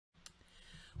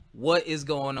What is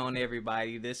going on,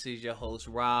 everybody? This is your host,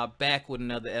 Rob, back with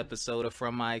another episode of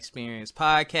From My Experience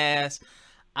Podcast.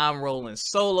 I'm rolling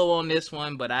solo on this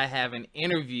one, but I have an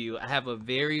interview. I have a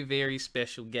very, very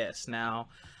special guest. Now,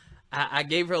 I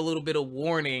gave her a little bit of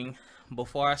warning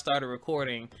before I started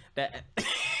recording that...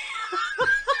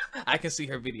 I can see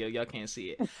her video. Y'all can't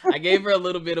see it. I gave her a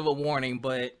little bit of a warning,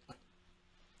 but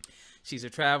she's a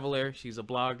traveler. She's a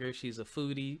blogger. She's a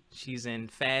foodie. She's in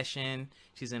fashion.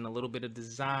 She's in a little bit of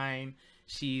design.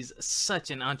 She's such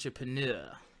an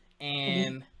entrepreneur.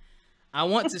 And I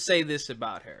want to say this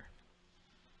about her.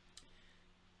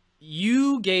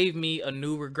 You gave me a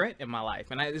new regret in my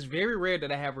life. And it's very rare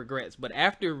that I have regrets. But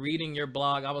after reading your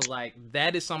blog, I was like,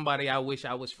 that is somebody I wish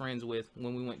I was friends with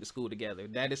when we went to school together.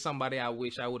 That is somebody I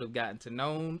wish I would have gotten to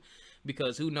know,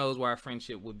 because who knows where our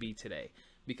friendship would be today.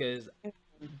 Because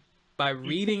by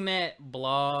reading that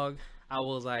blog, I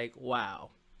was like, wow,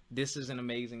 this is an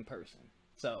amazing person.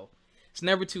 So it's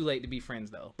never too late to be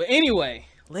friends, though. But anyway,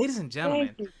 ladies and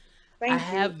gentlemen, I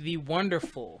have the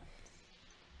wonderful,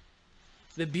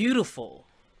 the beautiful,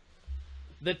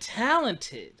 the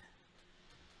talented,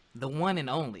 the one and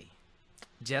only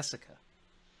Jessica.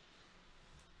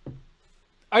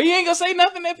 Are you ain't gonna say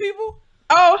nothing to people?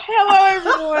 Oh, hello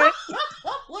everyone.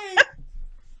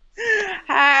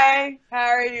 Hi, how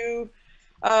are you?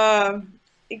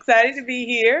 Excited to be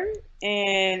here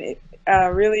and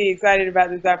really excited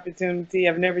about this opportunity.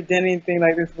 I've never done anything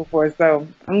like this before, so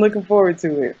I'm looking forward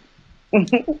to it.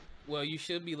 Well, you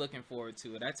should be looking forward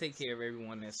to it. I take care of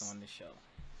everyone that's on the show.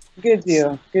 Good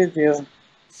deal. Good deal.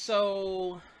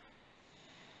 So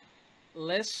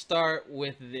let's start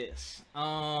with this.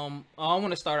 I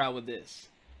want to start out with this.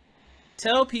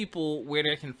 Tell people where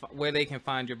they can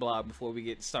find your blog before we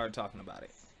get started talking about it.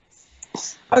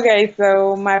 Okay,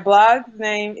 so my blog's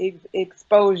name is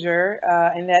Expozher,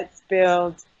 and that's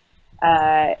spelled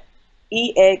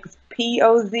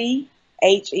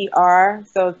EXPOZHER.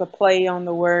 So it's a play on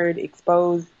the word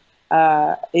exposure,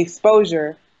 but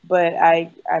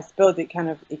I spelled it kind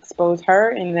of expose her,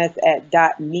 and that's at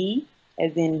 .me,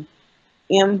 as in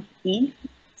M-E.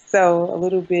 So a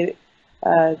little bit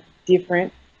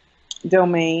different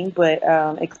domain, but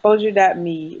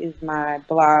exposure.me is my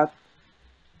blog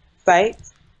site.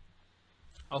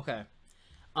 Okay.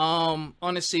 On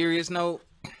a serious note,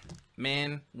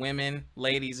 men, women,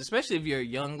 ladies, especially if you're a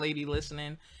young lady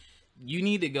listening, you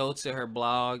need to go to her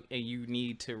blog and you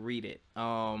need to read it.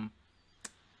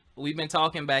 We've been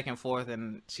talking back and forth,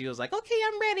 and she was like, okay,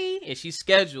 I'm ready. And she's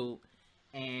scheduled,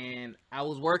 and I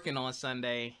was working on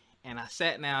Sunday, and I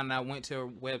sat down and I went to her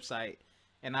website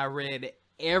and I read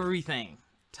everything,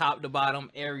 top to bottom,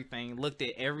 everything, looked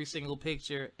at every single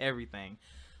picture, everything.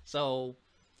 So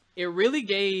it really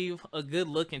gave a good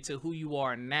look into who you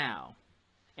are now.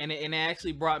 And it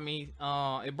actually brought me,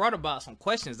 it brought about some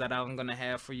questions that I'm going to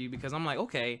have for you, because I'm like,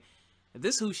 okay, if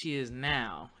this is who she is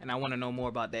now, and I want to know more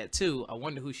about that too, I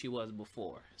wonder who she was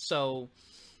before. So.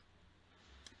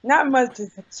 Not much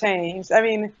has changed. I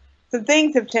mean, some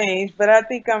things have changed, but I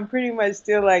think I'm pretty much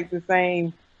still like the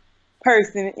same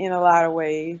person in a lot of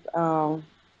ways.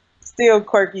 Still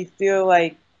quirky, still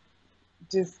like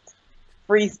just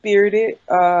free-spirited,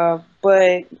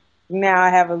 but now I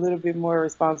have a little bit more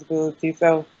responsibility.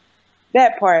 So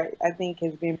that part, I think,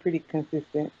 has been pretty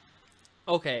consistent.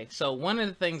 Okay, so one of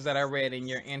the things that I read in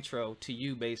your intro to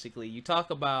you, basically, you talk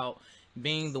about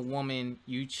being the woman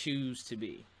you choose to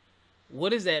be. What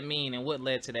does that mean, and what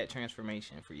led to that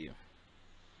transformation for you?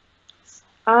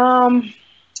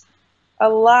 A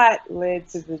lot led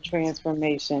to the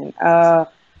transformation.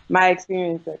 My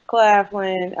experience at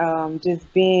Claflin,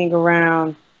 just being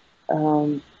around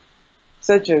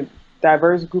such a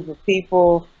diverse group of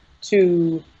people,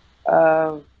 to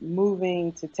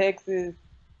moving to Texas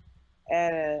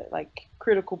at a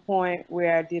critical point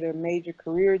where I did a major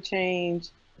career change.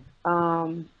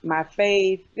 My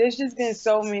faith, there's just been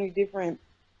so many different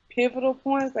pivotal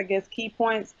points, I guess key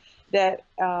points, that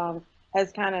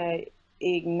has kind of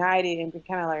ignited and been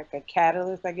kind of like a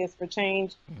catalyst, I guess, for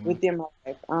change within my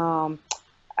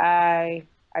life.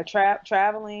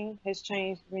 Traveling has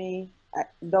changed me.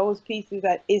 Those pieces,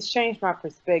 it's changed my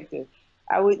perspective.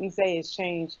 I wouldn't say it's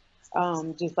changed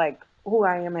just like who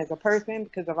I am as a person,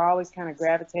 because I've always kind of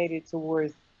gravitated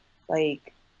towards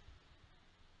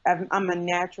I'm a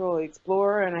natural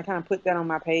explorer, and I kind of put that on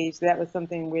my page. That was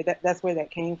something where that's where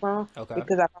that came from. Okay.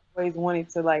 Because I've always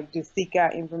wanted to just seek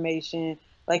out information.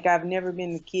 I've never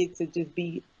been the kid to just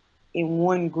be in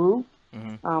one group,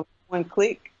 one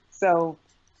clique. So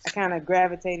I kind of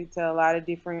gravitated to a lot of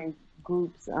different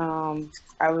groups. I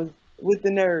was with the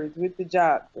nerds, with the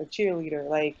jocks, a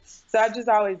cheerleader. So I've just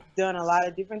always done a lot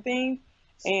of different things.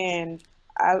 And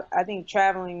I think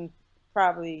traveling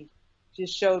probably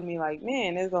just showed me like,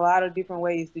 man, there's a lot of different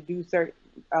ways to do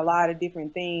a lot of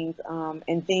different things,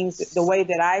 and things the way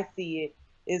that I see it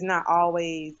is not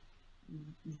always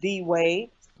the way,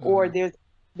 or Mm-hmm.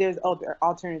 there's other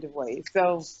alternative ways.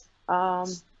 So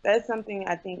that's something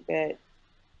I think that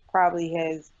probably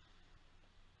has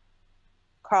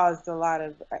caused a lot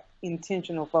of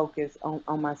intentional focus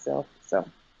on myself. So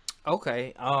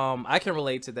Okay. I can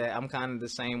relate to that. I'm kind of the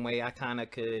same way. I kind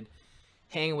of could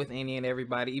hang with any and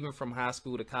everybody, even from high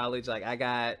school to college. Like I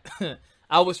got,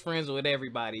 I was friends with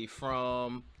everybody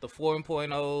from the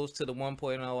 4.0s to the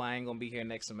 1.0. I ain't gonna be here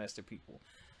next semester, people.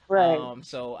 right.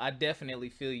 So I definitely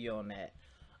feel you on that.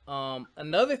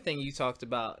 Another thing you talked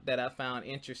about that I found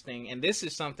interesting, and this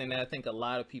is something that I think a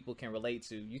lot of people can relate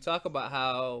to. You talk about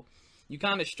how you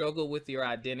kind of struggle with your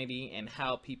identity and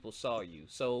how people saw you.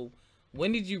 So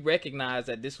when did you recognize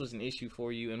that this was an issue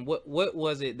for you, and what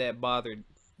was it that bothered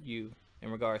you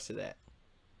in regards to that?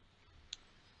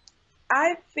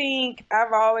 I think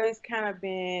I've always kind of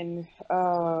been.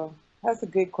 That's a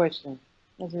good question.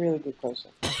 That's a really good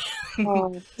question.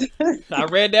 Um, I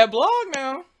read that blog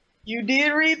now. you did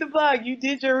read the blog. You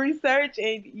did your research,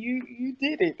 and you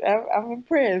did it. I'm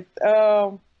impressed.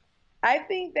 I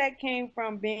think that came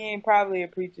from being probably a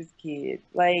preacher's kid.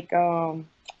 Like that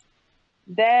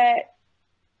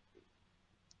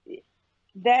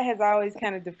that has always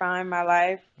kind of defined my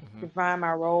life, Hmm. defined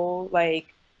my role. Like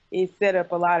it set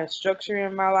up a lot of structure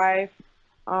in my life.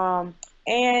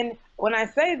 And when I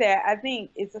say that, I think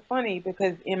it's funny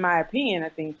because, in my opinion, I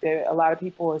think that a lot of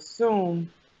people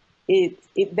assume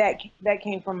that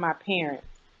came from my parents,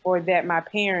 or that my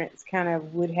parents kind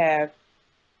of would have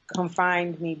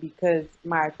confined me because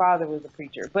my father was a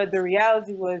preacher. But the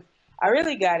reality was, I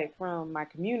really got it from my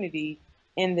community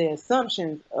and the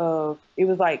assumptions of it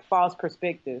was like false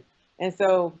perspective. And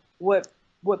so what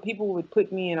people would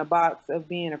put me in a box of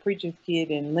being a preacher's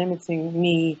kid and limiting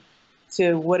me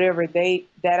to whatever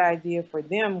that idea for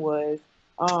them was,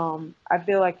 I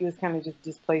feel like it was kind of just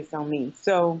displaced on me.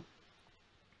 So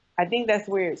I think that's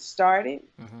where it started.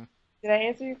 Hmm. Did I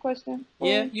answer your question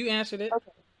Yeah, fully? you answered it.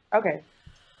 Okay. Okay.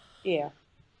 Yeah.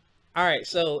 All right,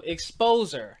 so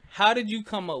Expozher. How did you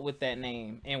come up with that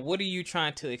name, and what are you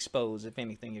trying to expose, if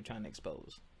anything, you're trying to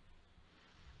expose?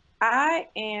 I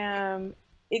am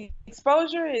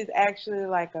Exposure is actually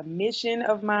like a mission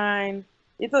of mine.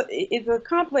 It's a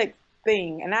complex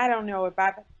thing, and I don't know if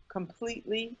I've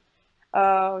completely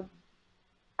uh,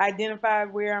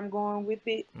 identified where I'm going with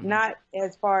it. Hmm. Not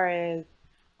as far as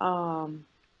um,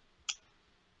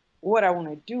 what I want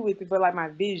to do with it, but like my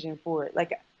vision for it.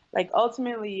 Like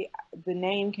ultimately, the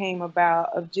name came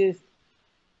about of just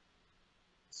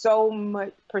so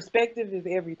much. Perspective is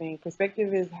everything.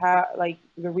 Perspective is how, like,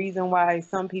 the reason why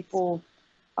some people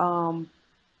um,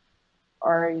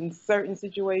 are in certain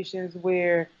situations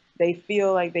where they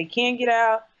feel like they can't get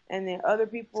out, and then other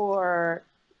people are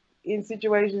in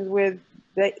situations where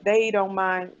they don't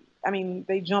mind. I mean,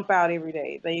 they jump out every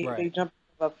day. They Right. jump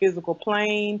a physical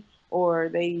plane, or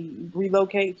they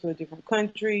relocate to a different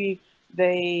country.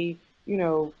 They, you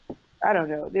know, I don't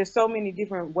know. There's so many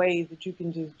different ways that you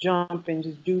can just jump and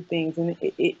just do things, and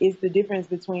it's the difference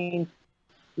between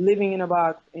living in a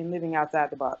box and living outside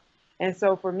the box. And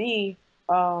so for me,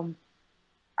 um,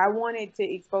 I wanted to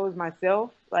expose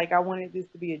myself. Like I wanted this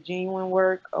to be a genuine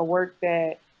work, a work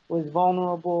that was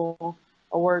vulnerable,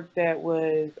 a work that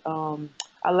was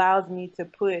allows me to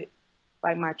put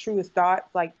like my truest thoughts,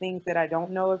 like things that I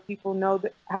don't know if people know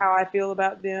how I feel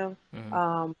about them.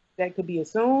 Hmm. That could be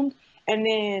assumed, and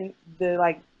then the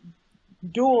like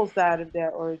dual side of that,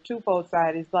 or twofold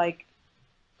side, is like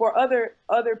for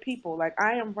other people. Like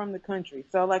I am from the country,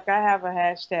 so like I have a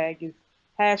hashtag is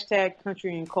hashtag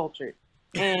country and culture,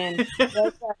 and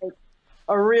that's like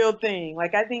a real thing.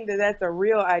 Like I think that that's a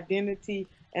real identity,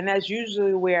 and that's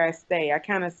usually where I stay. I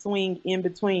kind of swing in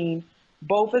between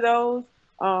both of those.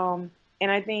 Um, and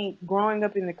I think growing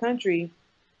up in the country,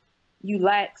 you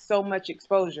lack so much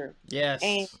exposure, and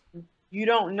Yes. you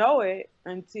don't know it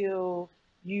until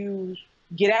you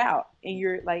get out and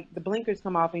you're like the blinkers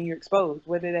come off and you're exposed,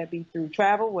 whether that be through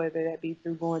travel, whether that be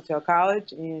through going to a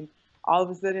college, and all of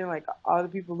a sudden like all the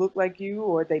people look like you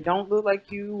or they don't look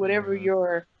like you, Hmm.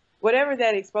 whatever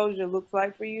that exposure looks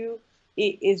like for you,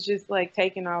 it is just like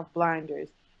taking off blinders.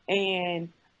 And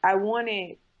i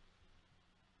wanted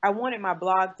I wanted my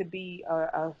blog to be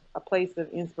a place of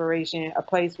inspiration, a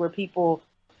place where people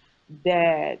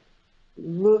that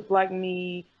look like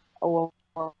me, or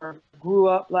grew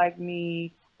up like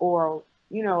me, or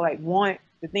like want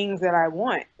the things that I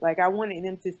want. Like I wanted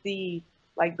them to see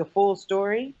like the full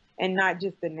story and not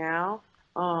just the now.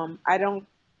 I don't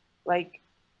like,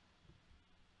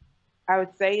 I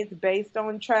would say it's based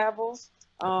on travel.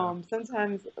 Okay.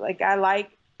 Sometimes like I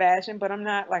like fashion, but I'm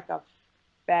not like a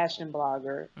fashion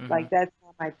blogger. Hmm. Like that's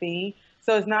not my thing.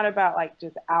 So it's not about like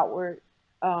just outward.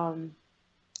 Um,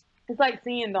 it's like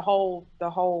seeing the whole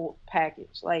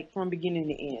package, like from beginning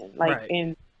to end. Like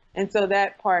Right. and so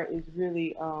that part is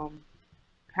really how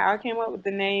I came up with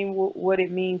the name, what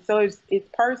it means. So it's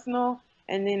personal,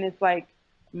 and then it's like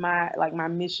my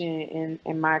mission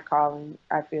and my calling.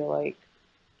 I feel like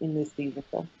in this season.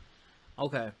 So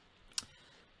Okay.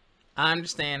 I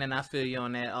understand and I feel you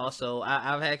on that. Also,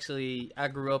 I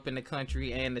grew up in the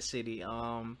country and the city.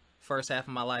 First half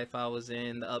of my life I was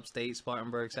in the upstate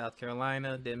Spartanburg, South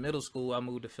Carolina. Then middle school I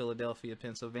moved to Philadelphia,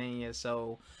 Pennsylvania.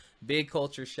 So big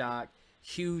culture shock,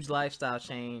 huge lifestyle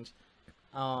change.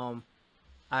 Um,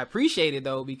 I appreciate it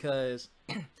though because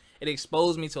it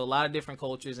exposed me to a lot of different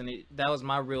cultures, and that was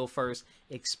my real first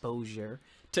exposure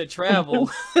to travel,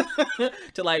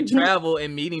 to like travel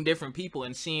and meeting different people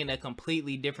and seeing a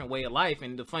completely different way of life.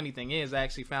 And the funny thing is, I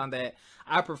actually found that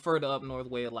I prefer the up north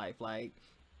way of life. Like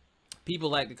people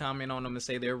like to comment on them and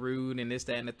say they're rude and this,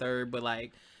 that, and the third, but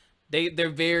like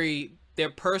they're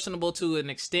personable to an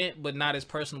extent, but not as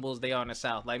personable as they are in the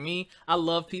South. Like me, I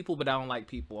love people, but I don't like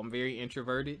people. I'm very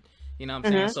introverted. You know what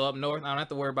I'm saying? hmm So up north, I don't have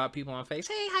to worry about people on my face.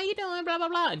 Hey, how you doing? Blah blah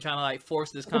blah, and trying to like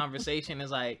force this conversation. Is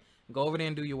like go over there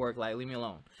and do your work. Like leave me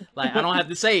alone. Like I don't have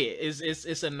to say it.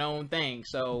 It's a known thing.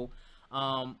 So,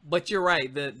 but you're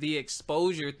right. The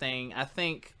exposure thing. I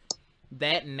think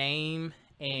that name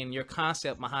and your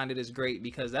concept behind it is great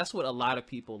because that's what a lot of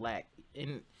people lack.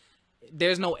 And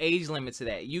there's no age limit to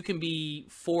that. You can be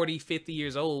 40, 50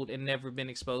 years old and never been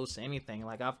exposed to anything.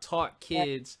 Like I've taught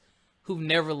kids who've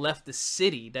never left the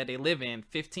city that they live in.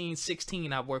 15,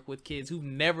 16, I've worked with kids who've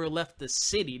never left the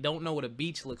city, don't know what a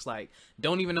beach looks like,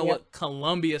 don't even know Yep. what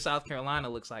Columbia, South Carolina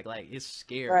looks like. Like it's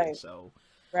scary. Right. So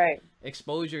Right.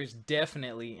 exposure is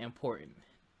definitely important.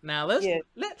 Now let's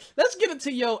get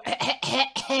into your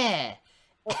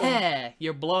Uh-oh.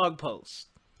 your blog post.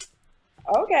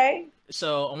 Okay.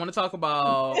 So I want to talk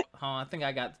about. I think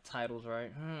I got the titles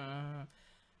right.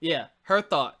 Yeah, her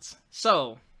thoughts.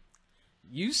 So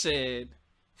you said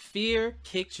fear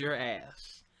kicked your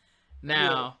ass. Yes.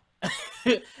 Now,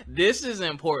 this is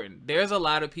important. There's a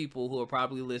lot of people who are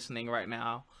probably listening right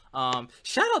now.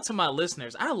 Shout out to my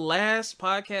listeners. Our last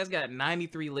podcast got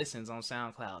 93 listens on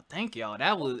SoundCloud. Thank y'all.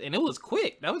 And it was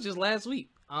quick. That was just last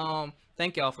week.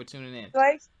 Thank y'all for tuning in.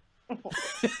 Like,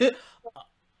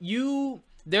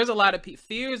 There's a lot of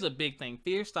fear is a big thing.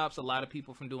 Fear stops a lot of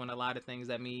people from doing a lot of things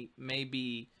that may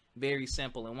be very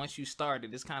simple. And once you start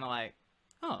it, it's kind of like,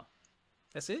 oh,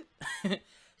 that's it.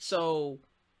 So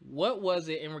what was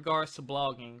it in regards to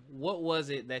blogging? What was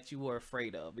it that you were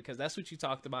afraid of? Because that's what you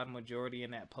talked about a majority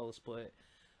in that post, but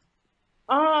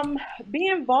um,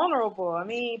 being vulnerable. I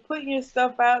mean, putting your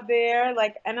stuff out there,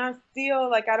 like, and I still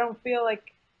like I don't feel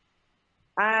like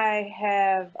I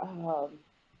have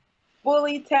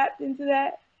fully tapped into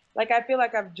that. Like, I feel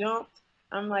like I've jumped.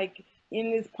 I'm like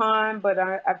in this pond, but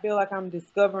I feel like I'm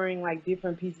discovering like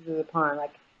different pieces of the pond.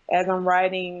 Like as I'm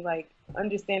writing, like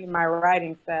understanding my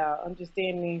writing style,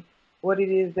 understanding what it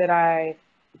is that I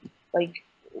like.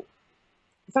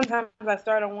 Sometimes I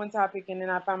start on one topic and then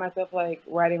I find myself like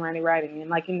writing, and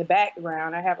like in the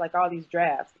background I have like all these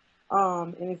drafts.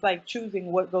 And it's like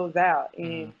choosing what goes out,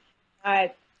 mm,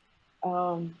 I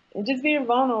and just being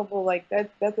vulnerable, like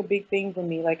that's a big thing for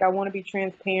me. Like I want to be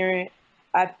transparent.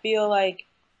 I feel like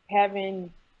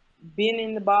having been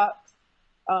in the box,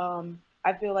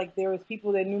 I feel like there was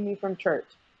people that knew me from church,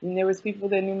 and there was people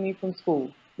that knew me from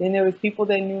school, then there was people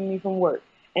that knew me from work,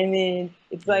 and then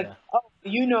it's like, yeah, oh,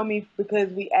 you know me because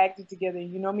we acted together.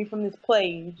 You know me from this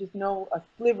play, and you just know a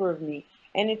sliver of me.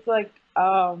 And it's like,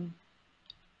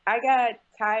 I got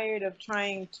tired of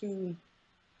trying to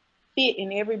fit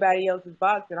in everybody else's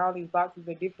box, and all these boxes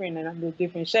are different and they're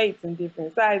different shapes and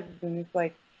different sizes, and it's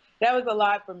like that was a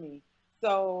lot for me.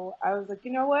 So I was like,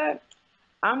 you know what,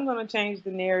 I'm gonna change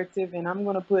the narrative and I'm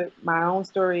gonna put my own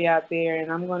story out there,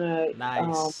 and I'm gonna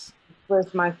nice.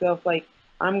 express myself. Like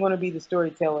I'm gonna be the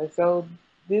storyteller. So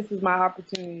this is my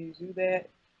opportunity to do that,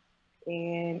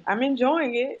 and I'm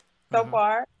enjoying it so Hmm.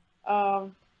 far.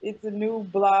 It's a new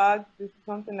blog. This is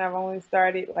something I've only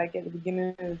started like at the beginning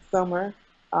of the summer.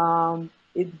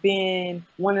 It's been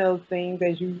one of those things,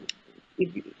 as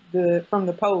the from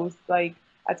the post, like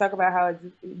I talk about how it's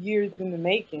years in the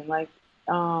making. Like,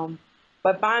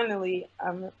 but finally,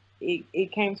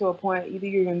 it came to a point. Either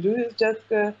you're gonna do this,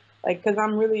 Jessica, like, because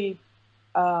I'm really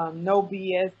no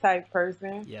BS type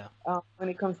person Yeah. when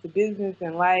it comes to business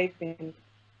and life, and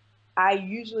I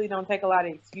usually don't take a lot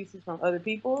of excuses from other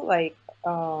people, like,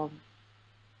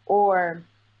 or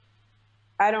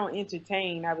I don't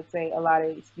entertain, I would say, a lot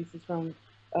of excuses from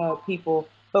people.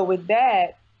 But with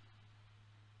that,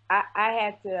 I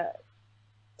had to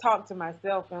talk to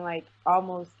myself and like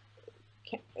almost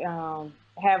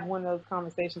have one of those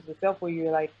conversations with self where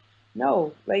you're like,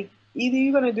 no, like either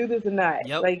you're gonna do this or not.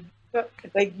 Yep. Like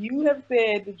you have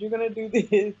said that you're gonna do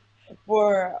this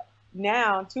for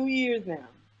now 2 years now,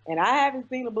 and I haven't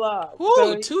seen a blog. Ooh,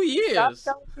 So 2 years. stop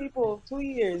telling people 2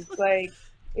 years. Like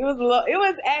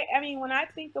I mean, when I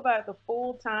think about the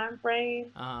full time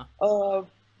frame of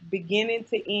beginning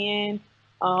to end,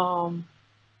 um,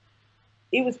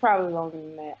 it was probably longer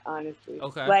than that, honestly.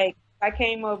 Okay. Like I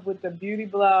came up with the beauty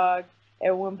blog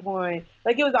at one point.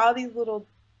 Like it was all these little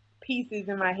pieces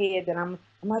in my head that I'm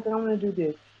like, I'm gonna do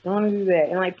this, I want to do that,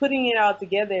 and like putting it all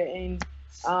together. And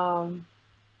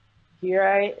here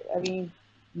I mean,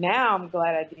 now I'm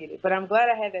glad I did it. But I'm glad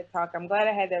I had that talk. I'm glad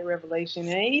I had that revelation.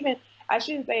 And even I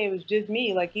shouldn't say it was just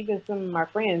me. Like even some of my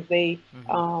friends, they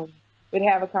would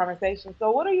have a conversation.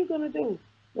 So what are you gonna do?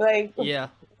 Like, yeah.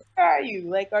 Where are you?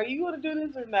 Like, are you gonna do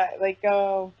this or not? Like,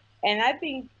 and I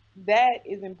think that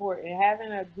is important.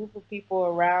 Having a group of people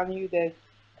around you that's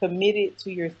committed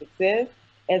to your success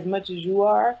as much as you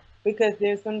are, because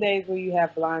there's some days where you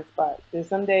have blind spots. There's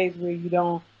some days where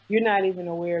you're not even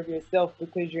aware of yourself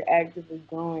because you're actively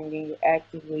growing and you're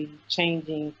actively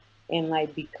changing and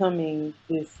like becoming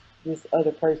this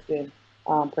other person,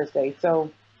 per se.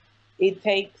 So it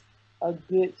takes a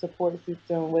good support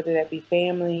system, whether that be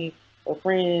family or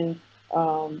friends,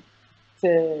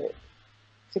 to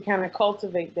kind of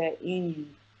cultivate that in you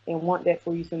and want that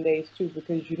for you some days too,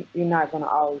 because you're not going to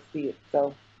always see it.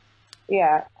 So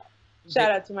yeah,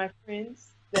 shout out to my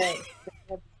friends that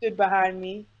have stood behind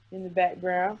me in the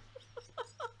background.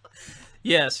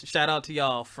 Yes, shout out to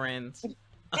y'all, friends.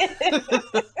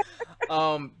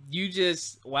 You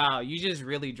just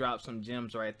really dropped some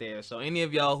gems right there. So any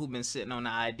of y'all who've been sitting on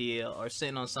the idea or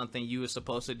sitting on something you were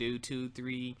supposed to do 2,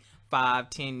 3, 5,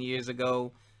 10 years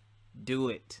ago, do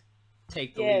it.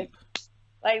 Take the leap.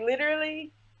 Like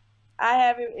literally, I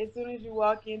have it as soon as you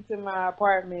walk into my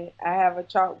apartment. I have a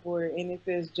chalkboard and it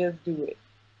says "Just do it."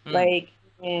 Like,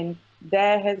 and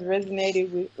that has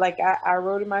resonated with. Like I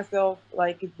wrote it myself.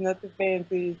 Like it's nothing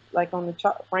fancy. Like on the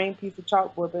frame piece of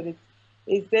chalkboard, but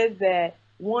it says that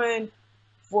one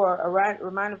for a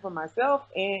reminder for myself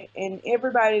and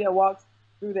everybody that walks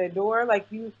through that door. Like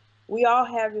we all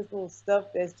have this little stuff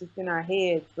that's just in our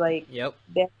heads, like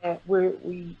that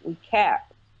we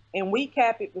cap, and we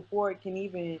cap it before it can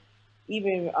even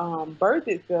birth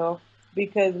itself,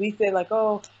 because we say like,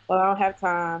 oh, well, I don't have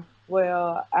time.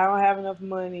 Well, I don't have enough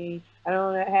money. I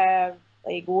don't have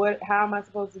like how am I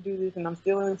supposed to do this? And I'm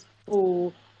still in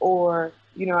school, or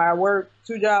I work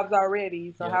 2 jobs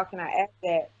already. So how can I add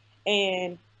that?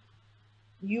 And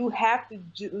you have to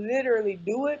literally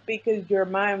do it, because your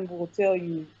mind will tell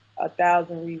you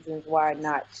 1,000 reasons why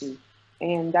not to.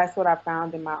 And that's what I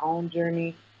found in my own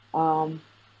journey.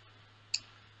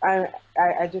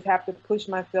 I just have to push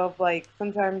myself. Like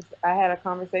sometimes I had a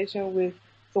conversation with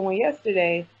someone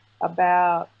yesterday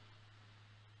about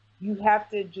you have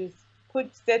to just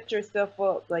set yourself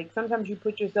up. Like sometimes you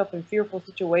put yourself in fearful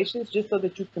situations just so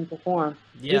that you can perform,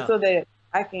 just so that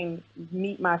I can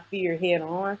meet my fear head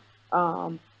on,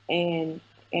 and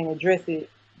address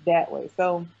it that way.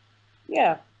 So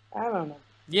yeah, I don't know.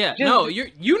 Yeah, no,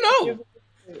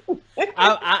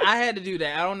 I had to do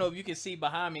that. I don't know if you can see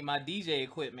behind me my DJ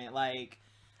equipment. Like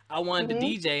I wanted to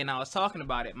DJ and I was talking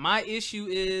about it. My issue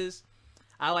is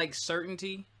I like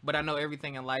certainty, but I know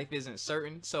everything in life isn't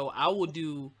certain. So I will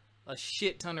do a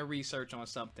shit ton of research on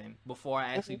something before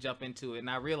I actually jump into it. And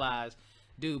I realized,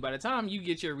 dude, by the time you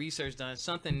get your research done,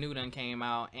 something new done came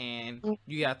out and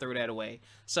you gotta throw that away.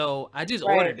 So I just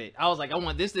ordered it. I was like, I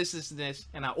want this,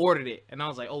 and I ordered it. And I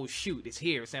was like, oh shoot, it's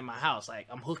here. It's in my house. Like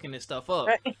I'm hooking this stuff up.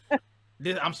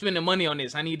 I'm spending money on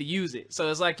this. I need to use it.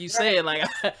 So it's like you said, like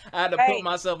I had to put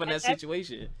myself in that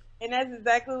situation. And that's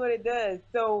exactly what it does.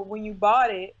 So when you bought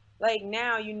it, like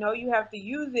now you have to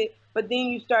use it, but then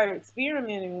you start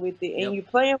experimenting with it and you're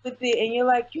playing with it and you're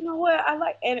like, you know what, I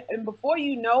like, and before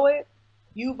you know it,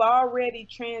 you've already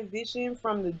transitioned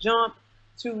from the jump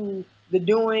to the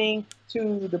doing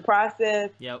to the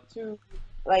process to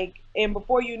like, and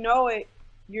before you know it,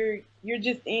 you're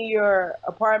just in your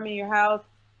apartment, your house.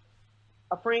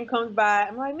 A friend comes by.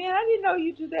 I'm like, man, I didn't know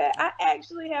you do that. I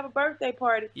actually have a birthday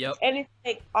party. And it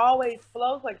like always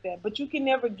flows like that. But you can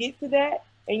never get to that,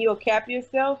 and you'll cap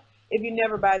yourself if you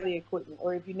never buy the equipment,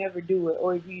 or if you never do it,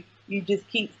 or if you just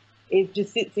keep it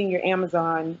just sits in your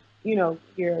Amazon, your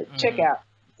checkout.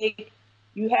 like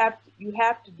you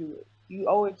have to do it. You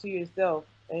owe it to yourself,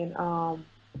 and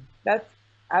that's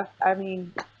I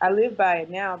mean I live by it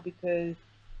now because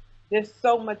there's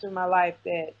so much of my life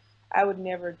that I would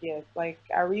never guess. Like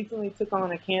I recently took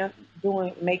on a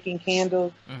making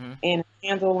candles Mm-hmm. and a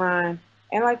candle line,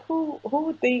 and like who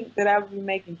would think that I would be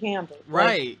making candles? Like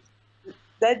Right.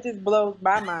 that just blows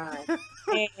my mind.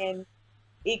 And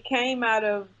it came out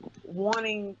of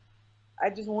wanting. I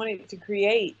just wanted to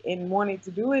create and wanted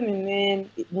to do it, and then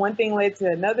one thing led to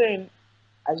another, and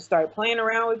I just started playing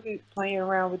around with it, playing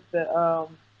around with the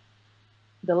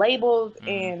labels, Mm-hmm.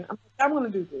 and I'm gonna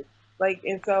do this. Like,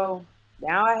 and so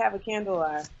now I have a candle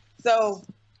line. So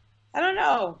I don't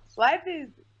know. Life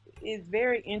is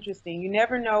very interesting. You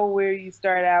never know where you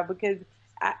start out because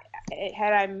I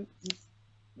had I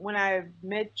when I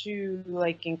met you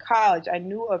like in college, I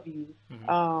knew of you.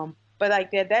 Mm-hmm. But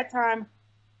like at that time,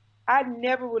 I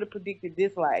never would have predicted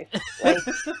this life. Like,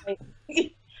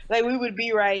 like, like we would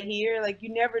be right here. Like you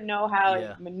never know how it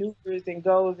Yeah. maneuvers and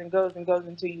goes and goes and goes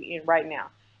until you end right now.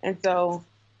 And so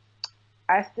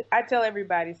I tell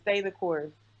everybody, stay the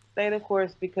course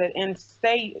because and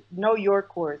stay know your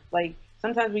course. Like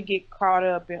sometimes we get caught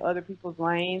up in other people's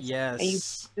lanes, and you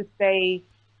Yes. have to stay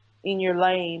in your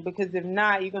lane because if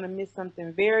not, you're gonna miss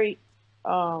something very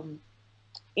um,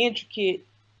 intricate.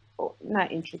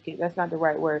 Not intricate. That's not the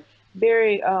right word.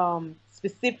 Very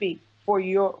specific for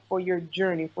your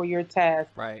journey for your task.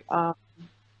 Right.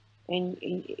 And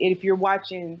if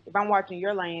I'm watching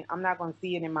your lane, I'm not going to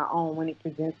see it in my own when it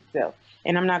presents itself,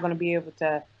 and I'm not going to be able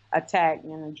to attack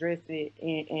and address it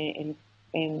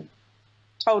and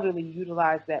totally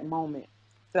utilize that moment.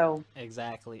 So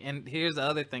Exactly. And here's the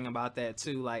other thing about that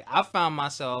too. Like I found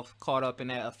myself caught up in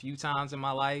that a few times in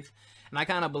my life. And I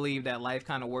kind of believe that life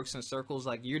kind of works in circles.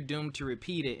 Like you're doomed to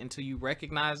repeat it until you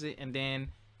recognize it and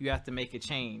then you have to make a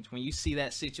change. When you see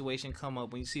that situation come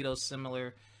up, when you see those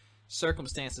similar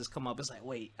circumstances come up, it's like,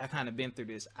 wait, I kind of been through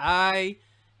this. I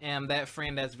am that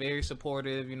friend that's very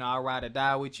supportive. You know, I'll ride or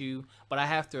die with you. But I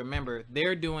have to remember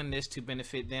they're doing this to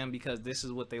benefit them because this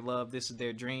is what they love. This is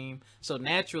their dream. So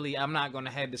naturally, I'm not going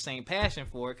to have the same passion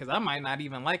for it because I might not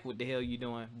even like what the hell you're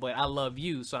doing. But I love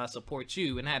you, so I support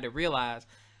you. And I had to realize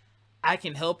I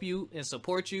can help you and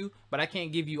support you, but I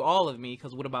can't give you all of me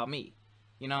because what about me?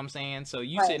 You know what I'm saying? So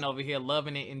you right, sitting over here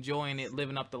loving it, enjoying it,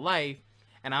 living up the life.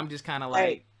 And I'm just kind of right,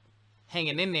 like,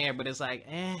 hanging in there, but it's like,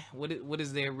 what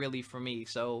is there really for me?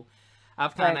 So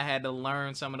I've kind of right. had to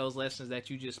learn some of those lessons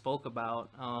that you just spoke about.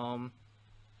 And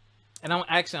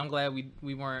I'm glad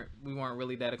we weren't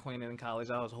really that acquainted in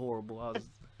college. I was horrible.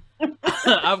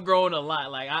 I've grown a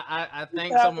lot. Like I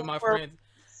thank some of my friends.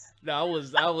 No,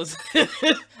 I was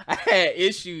I had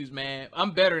issues, man.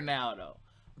 I'm better now though.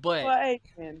 But Well,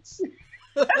 amen.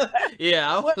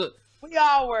 yeah, What we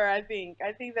all were, I think.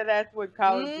 I think that's what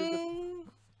college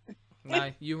is. nah,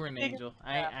 you were an Figure angel. it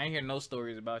out. I ain't hear no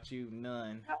stories about you.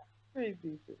 None. Pretty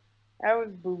decent. I was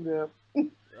booed up.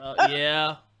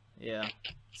 Yeah, yeah.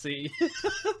 See,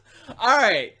 all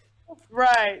right.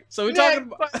 Right. So we Next,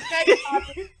 talking about. next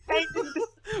topic.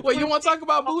 Wait, you want to talk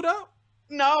about boot up?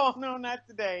 No, not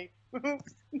today.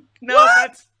 No,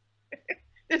 What?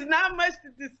 there's not much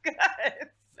to discuss.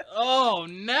 Oh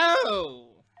no.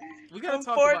 We gotta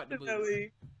talk about the booze.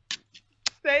 Unfortunately.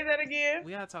 Say that again.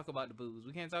 We gotta talk about the booze.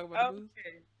 We can't talk about the booze.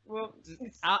 Okay. Well,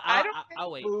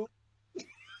 I'll wait. boo,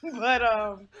 but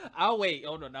I'll wait.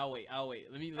 Oh no, I'll wait.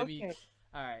 Let me. okay.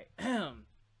 All right.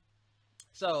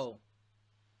 So,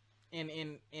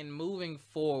 in moving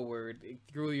forward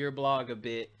through your blog a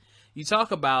bit, you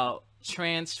talk about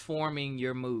transforming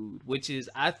your mood, which is,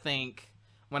 I think,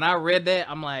 when I read that,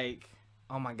 I'm like,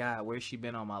 oh my God, where's she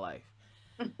been all my life?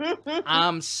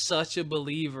 I'm such a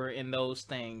believer in those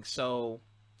things. So,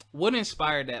 what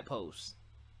inspired that post?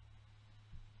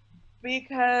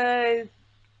 Because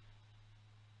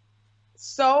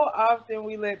so often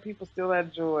we let people steal our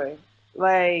joy.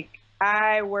 Like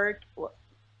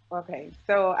okay,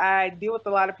 so I deal with a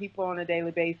lot of people on a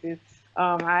daily basis.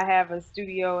 I have a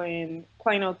studio in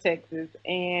Plano, Texas,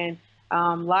 and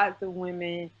lots of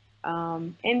women.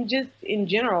 And just in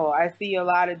general, I see a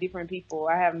lot of different people.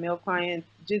 I have male clients,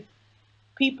 just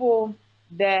people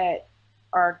that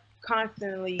are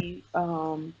constantly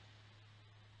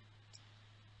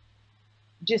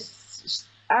just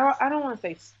I don't want to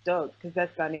say stuck because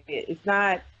that's not it. It's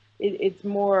not. It's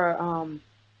more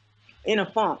in a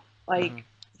funk. Like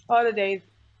all the days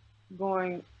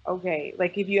going okay.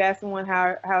 Like if you ask someone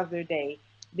how's their day,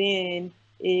 then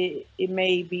it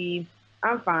may be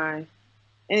I'm fine,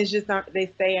 and it's just not,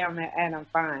 they say I'm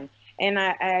fine. And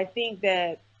I think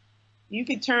that you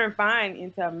could turn fine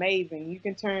into amazing. You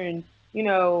can turn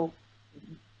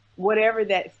whatever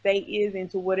that state is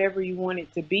into whatever you want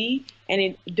it to be, and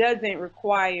it doesn't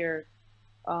require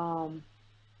um,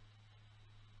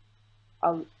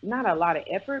 not a lot of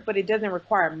effort, but it doesn't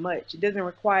require much. It doesn't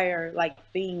require like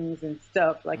things and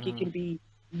stuff. Like it Mm-hmm. can be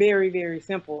very, very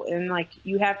simple. And like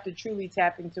you have to truly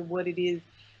tap into what it is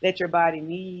that your body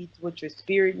needs, what your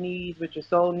spirit needs, what your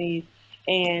soul needs.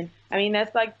 And I mean,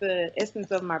 that's like the essence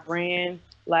of my brand,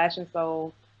 Lash and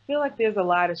Soul. I feel like there's a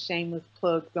lot of shameless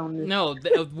plugs on this. No,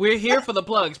 we're here for the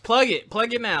plugs. Plug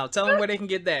it now. Tell them where they can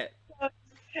get that.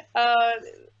 uh,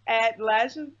 at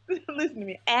Lashes, listen to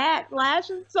me, at Lash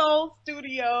and Soul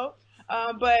Studio.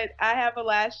 But I have a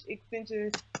lash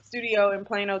extension studio in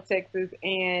Plano, Texas,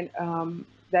 and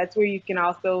that's where you can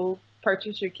also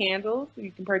purchase your candles.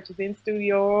 You can purchase in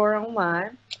studio or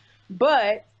online.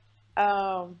 But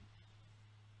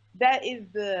that is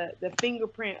the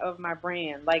fingerprint of my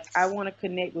brand. Like I want to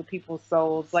connect with people's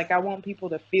souls. Like I want people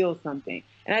to feel something,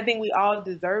 and I think we all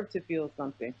deserve to feel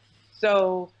something.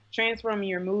 So transforming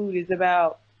your mood is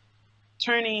about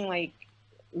turning like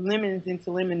lemons into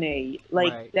lemonade.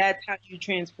 Like Right. that's how you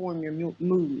transform your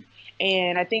mood.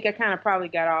 And I think I kind of probably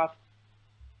got off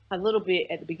a little bit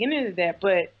at the beginning of that,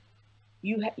 but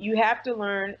you have to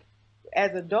learn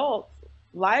as adults,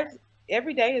 life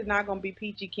every day is not going to be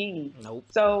peachy keen. Nope.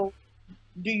 So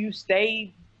do you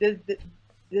stay? Is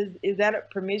that a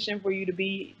permission for you to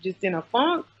be just in a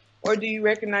funk, or do you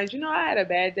recognize, I had a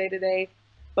bad day today,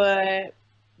 but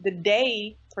the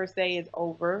day per se is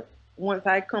over. Once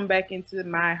I come back into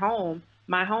my home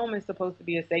is supposed to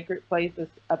be a sacred place,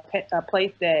 a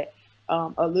place that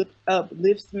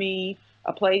uplifts me,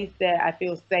 a place that I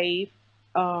feel safe.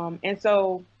 And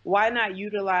so why not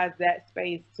utilize that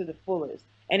space to the fullest?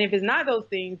 And if it's not those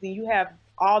things, then you have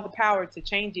all the power to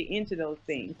change it into those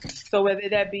things. So whether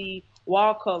that be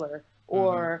wall color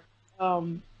or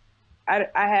I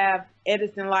have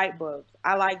Edison light bulbs.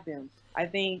 I like them. I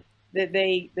think that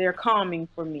they're calming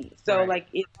for me. So Right. like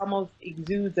it almost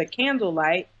exudes a candle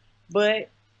light, but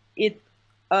it's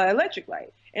electric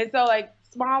light. And so like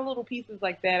small little pieces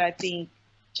like that, I think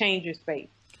change your space.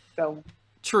 So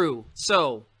True.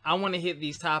 So I want to hit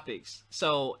these topics.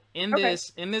 So in Okay.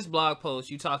 this blog post,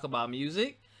 you talk about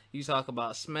music, you talk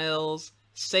about smells,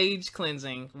 sage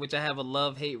cleansing, which I have a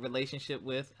love-hate relationship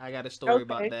with. I got a story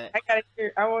about that. I gotta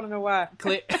hear. I want to know why.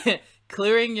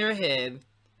 Clearing your head,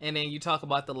 and then you talk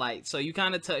about the light. So you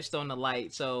kind of touched on the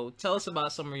light. So tell us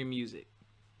about some of your music.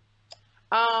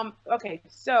 Okay.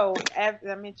 So as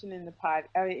I mentioned in the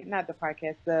not the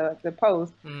podcast, the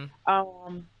post.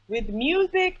 Mm-hmm. With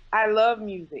music, I love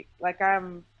music. Like I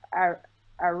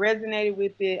resonated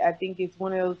with it. I think it's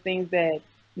one of those things that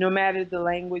no matter the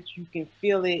language, you can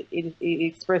feel it. It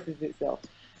expresses itself.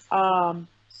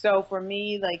 So for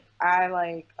me, like I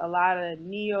like a lot of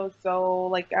neo soul.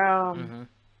 Like Mm-hmm.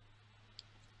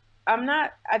 I'm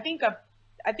not. I think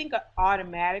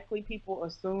automatically people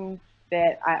assume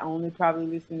that I only probably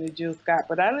listen to Jill Scott,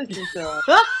 but I listen to.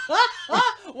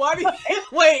 Why do you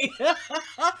wait?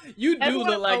 You That's do one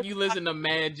look of like those- you listen to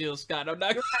Mad Jill Scott. I'm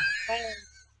not.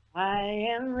 I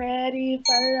am ready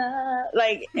for love.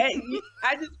 Like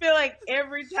I just feel like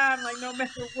every time, like no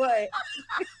matter what,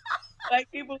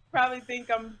 like people probably think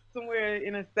I'm somewhere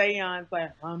in a seance,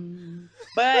 like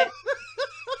but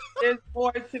there's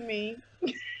more to me.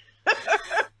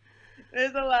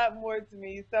 There's a lot more to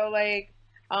me. So like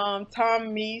Tom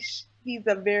Misch, he's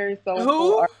a very soulful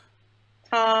Who? artist.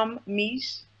 Tom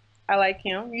Misch. I like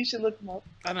him. You should look him up.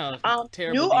 I know.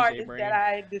 Terrible New DJ artist brain. that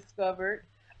I discovered.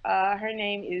 Her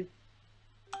name is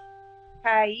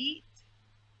Kait,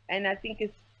 and I think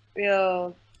it's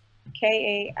spelled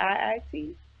Kaiit.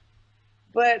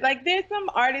 But like, there's some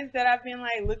artists that I've been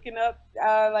like looking up,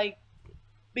 like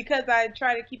because I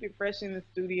try to keep it fresh in the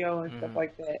studio and stuff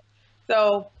like that.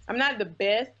 So I'm not the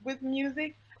best with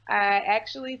music. I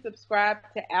actually subscribe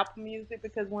to Apple Music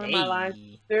because one of my line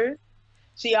sisters,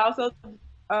 she also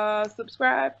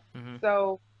subscribed.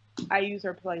 So I use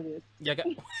her playlist. Yeah,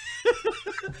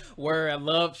 where I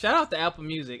love. Shout out to Apple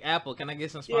Music. Apple, can I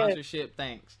get some sponsorship?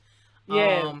 Thanks.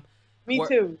 Yeah, me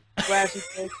too. Lash and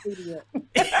Soul Studio.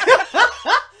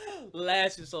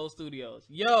 Lash and Soul Studios.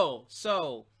 Yo,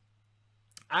 so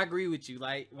I agree with you.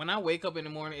 Like when I wake up in the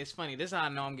morning, it's funny. This is how I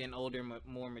know I'm getting older and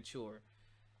more mature.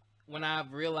 When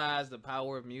I've realized the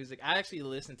power of music, I actually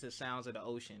listen to sounds of the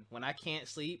ocean. When I can't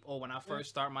sleep or when I first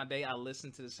start my day, I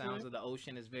listen to the sounds of the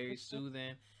ocean. It's very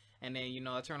soothing. And then,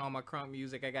 I turn on my crunk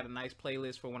music. I got a nice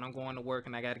playlist for when I'm going to work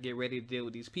and I got to get ready to deal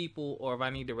with these people. Or if I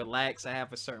need to relax, I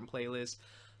have a certain playlist.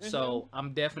 So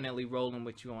I'm definitely rolling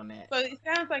with you on that. So it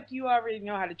sounds like you already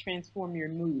know how to transform your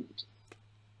mood.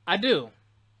 I do.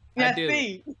 Yeah, I do.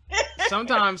 see.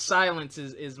 sometimes silence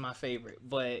is my favorite,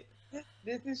 but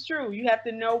This is true. You have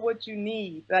to know what you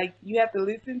need. Like you have to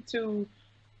listen to,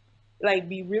 like,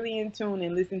 be really in tune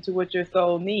and listen to what your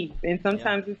soul needs. And yeah.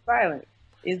 sometimes it's silence.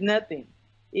 It's nothing.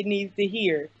 It needs to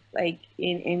hear, like,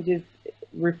 and just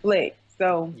reflect.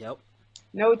 So Yep.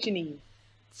 know what you need.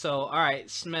 So, all right,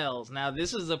 smells. Now,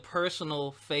 this is a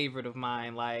personal favorite of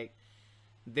mine. Like,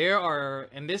 there are,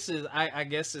 and this is, I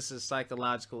guess this is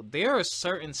psychological. There are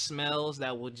certain smells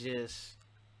that will just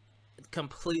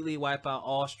completely wipe out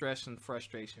all stress and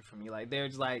frustration for me. Like,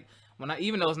 there's like, when I,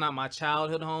 even though it's not my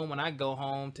childhood home, when I go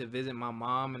home to visit my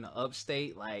mom in the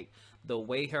upstate, like, the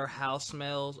way her house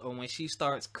smells, or when she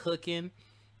starts cooking,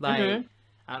 like,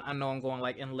 I know I'm going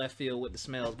like in left field with the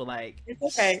smells, but like,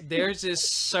 It's okay. there's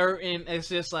just certain, it's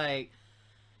just like,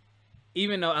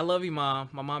 even though I love you, Mom,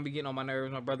 my mom be getting on my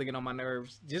nerves, my brother getting on my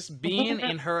nerves, just being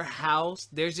in her house,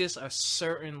 there's just a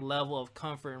certain level of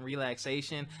comfort and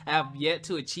relaxation. I have yet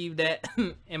to achieve that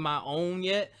in my own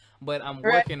yet, but I'm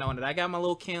working on it. I got my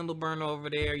little candle burner over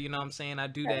there, you know what I'm saying? I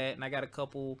do that, and I got a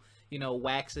couple, you know,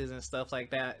 waxes and stuff like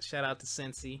that. Shout out to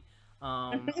Scentsy.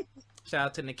 Shout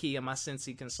out to Nakia, my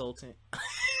Scentsy consultant.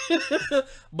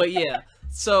 But yeah,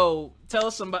 so tell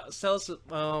us about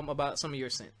some of your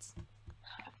scents.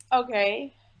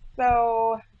 Okay.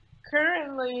 So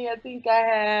currently, I think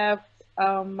I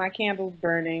have my candles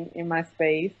burning in my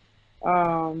space,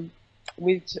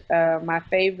 which my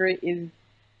favorite is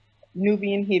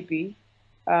Nubian Hippie.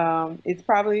 It's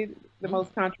probably the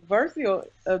most controversial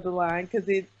of the line because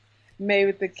it's made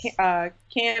with the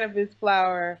cannabis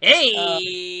flower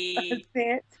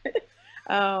scent.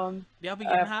 Y'all be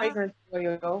getting high? Fragrance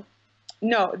oil.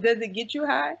 No, does it get you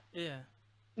high? Yeah.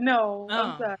 No,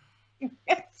 I'm sorry.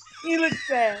 You look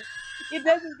sad. It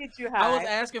doesn't get you high. I was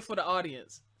asking for the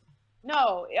audience.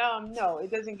 No, no,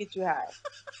 it doesn't get you high.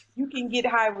 You can get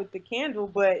high with the candle,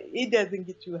 but it doesn't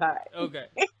get you high. Okay.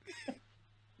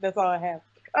 That's all I have.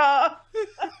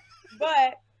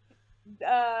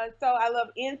 So I love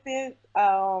incense.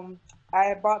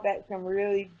 I brought back some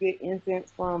really good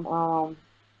incense from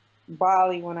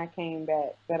Bali when I came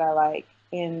back that I like,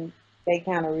 and they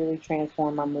kind of really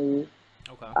transformed my mood.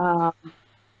 Okay.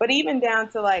 But even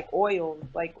down to like oils,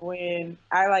 like when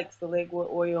I like select what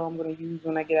oil I'm gonna use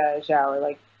when I get out of the shower.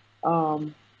 Like,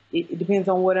 it depends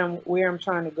on where I'm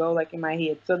trying to go, like in my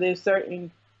head. So there's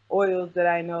certain oils that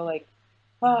I know, like,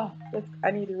 I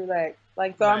need to relax.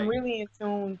 Like, so I'm really in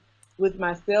tune with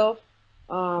myself,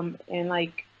 and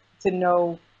like to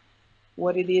know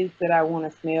what it is that I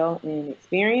want to smell and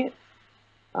experience.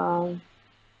 What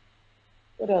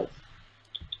else?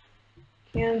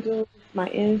 Candles, my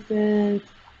incense.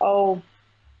 Oh,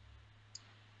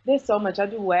 there's so much. I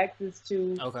do waxes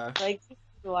too. Okay. Like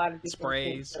a lot of different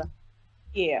sprays.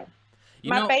 Yeah.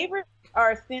 My favorite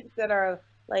are scents that are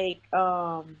like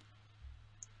kind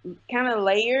of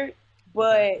layered,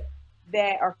 but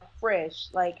that are fresh.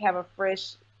 Like have a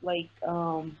fresh, like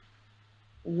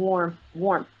warmth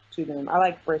to them. I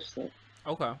like fresh scents.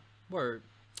 Okay. Word.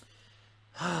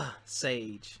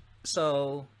 Sage.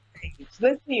 So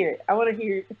let's hear it. I want to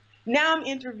hear it. Now I'm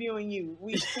interviewing you.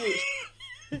 We switched.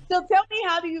 So tell me,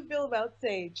 how do you feel about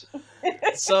sage?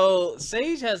 So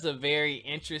sage has a very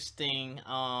interesting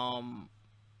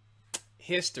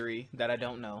history that I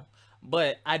don't know,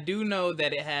 but I do know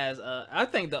that it has. I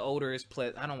think the odor is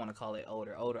I don't want to call it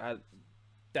odor.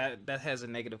 That has a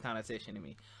negative connotation to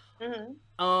me.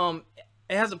 Mm-hmm.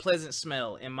 It has a pleasant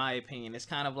smell, in my opinion. It's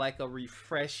kind of like a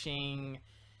refreshing,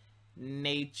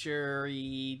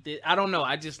 nature-y. I don't know.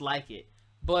 I just like it.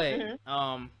 But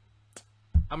I'm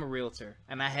a realtor,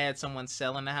 and I had someone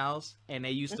selling the house, and they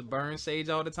used to burn sage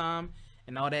all the time,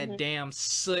 and all that damn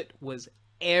soot was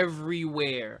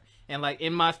everywhere. And like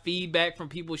in my feedback from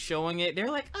people showing it, they're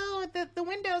like, "Oh, the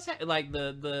windows like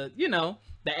the you know,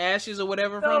 the ashes or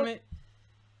whatever from it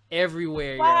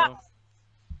everywhere." Wow. Yo,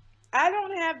 I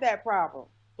don't have that problem.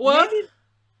 What? Maybe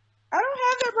I don't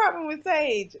have that problem with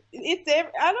sage.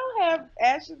 I don't have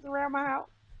ashes around my house.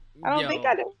 I don't think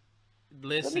I do.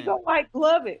 Listen. Let me go white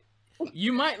glove it.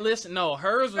 You might listen. No,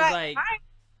 hers was like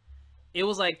it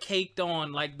was like caked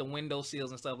on like the window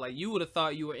sills and stuff. Like you would have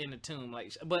thought you were in a tomb.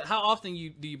 Like, but how often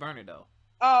do you burn it though?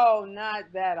 Oh, not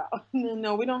that often.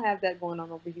 No, we don't have that going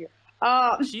on over here.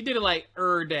 She did it like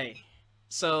day.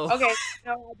 So okay,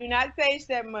 no, I do not sage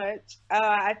that much.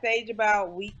 I sage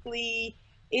about weekly.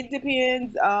 It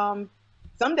depends.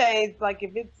 Some days, like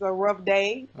if it's a rough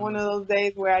day, one of those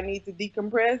days where I need to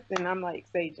decompress, then I'm like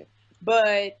saging.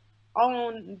 But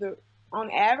on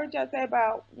average, I'd say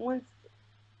about once,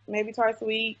 maybe twice a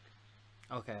week.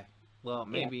 Okay. Well,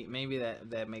 maybe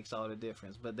that makes all the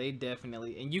difference. But they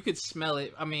definitely, and you could smell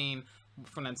it. I mean,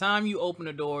 from the time you open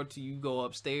the door to you go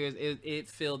upstairs, it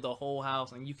filled the whole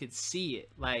house, and you could see it.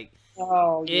 Like,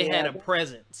 Oh it had yeah, a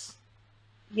presence.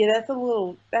 yeah. That's a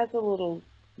little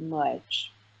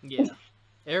much. Yeah.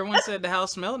 Everyone said the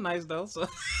house smelled nice though. So,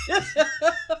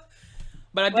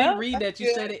 but I did Well, read that's that you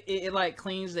good. said it like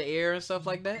cleans the air and stuff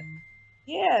like that.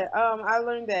 Yeah, I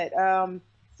learned that.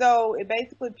 So it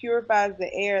basically purifies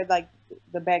the air, like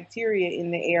the bacteria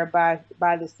in the air by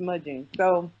the smudging.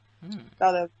 So Hmm.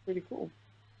 thought that was pretty cool.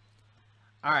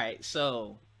 All right,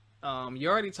 so you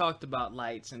already talked about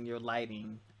lights and your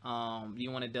lighting.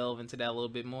 You want to delve into that a little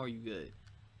bit more? You good?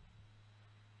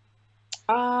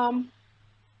 Um,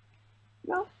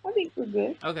 no, I think we're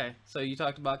good. Okay, so you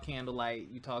talked about candlelight.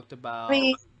 You talked I about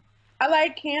mean, I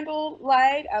like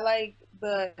candlelight. I like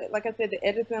like I said, the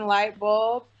Edison light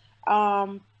bulbs.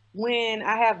 Um, when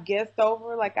I have guests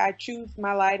over, like I choose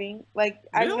my lighting. Like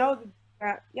I really. know,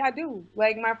 yeah, I do.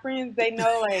 Like my friends, they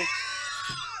know. Like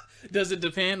Does it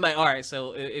depend? Like, all right,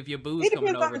 so if your boo's it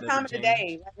coming depends on over, the does time it of the change?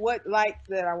 day, like what lights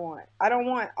that I want. I don't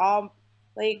want all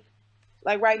like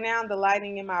right now the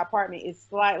lighting in my apartment is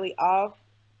slightly off,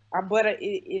 but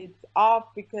it's off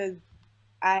because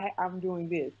I'm doing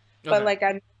this. But Okay. like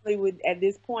I normally would at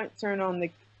this point turn on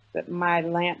my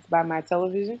lamps by my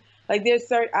television. Like there's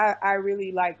certain I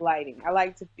really like lighting. I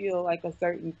like to feel like a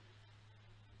certain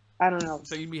I don't know.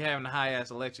 So you be having a high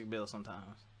ass electric bill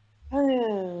sometimes.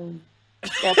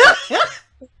 That's it.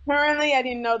 Currently, I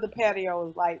didn't know the patio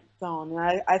was lights on.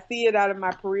 And I see it out of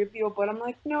my peripheral, but I'm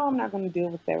like, no, I'm not going to deal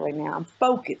with that right now. I'm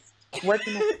focused.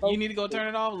 Working on You need focus. to go turn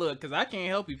it off. Look, because I can't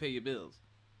help you pay your bills.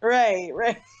 Right,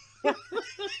 right.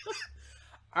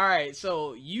 All right,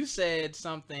 so you said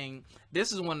something.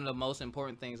 This is one of the most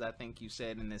important things I think you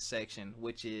said in this section,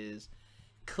 which is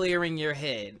clearing your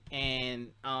head.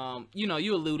 And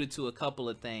you alluded to a couple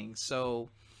of things. So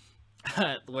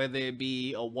whether it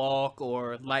be a walk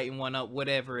or lighting one up,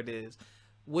 whatever it is,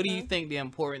 what do you think the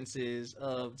importance is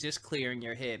of just clearing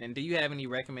your head? And do you have any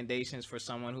recommendations for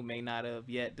someone who may not have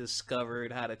yet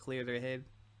discovered how to clear their head?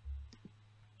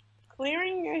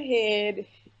 Clearing your head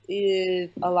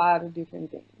is a lot of different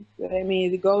things. I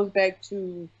mean, it goes back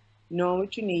to knowing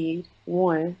what you need,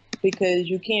 one, because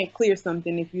you can't clear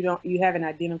something if you haven't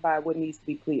identified what needs to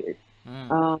be cleared.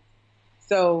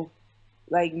 So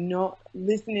like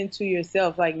listening to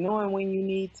yourself, like knowing when you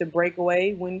need to break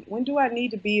away, when do I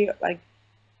need to be like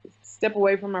step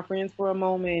away from my friends for a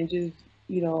moment and just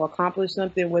accomplish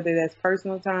something, whether that's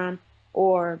personal time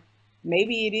or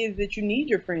maybe it is that you need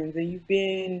your friends and you've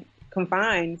been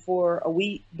confined for a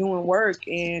week doing work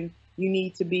and you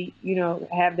need to be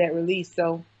have that release.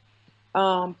 So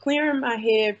clearing my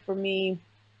head for me,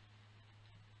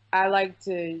 I like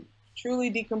to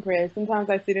truly decompress. Sometimes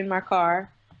I sit in my car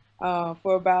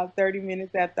for about 30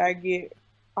 minutes after I get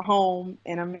home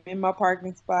and I'm in my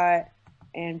parking spot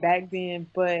and back then,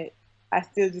 but I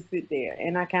still just sit there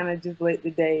and I kind of just let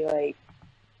the day like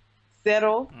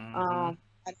settle. I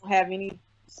don't have any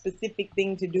specific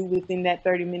thing to do within that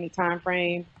 30-minute time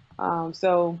frame.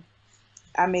 So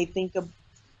I may think of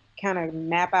kind of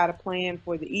map out a plan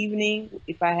for the evening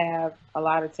if I have a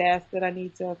lot of tasks that I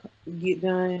need to get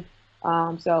done.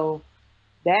 So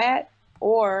that,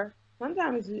 or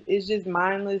sometimes it's just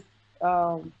mindless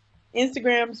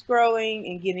Instagram scrolling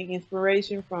and getting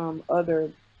inspiration from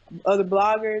other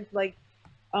bloggers. Like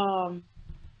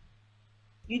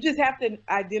you just have to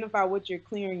identify what you're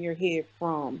clearing your head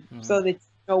from so that you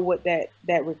know what that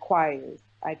requires.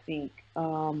 I think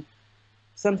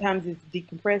sometimes it's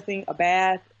decompressing, a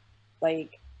bath.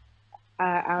 Like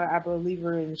I believe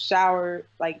in shower,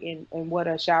 like in what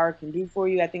a shower can do for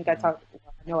you. I think I talked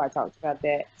about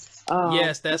that.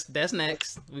 Yes, that's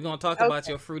next. We're gonna talk about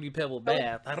your fruity pebble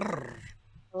bath. I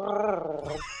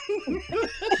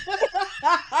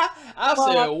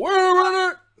said,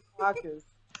 word.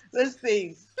 Let's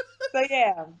see. So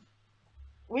yeah,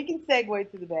 we can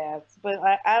segue to the baths, but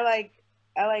I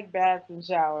like baths and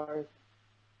showers.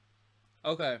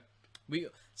 Okay, we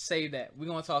save that. We're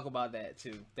gonna talk about that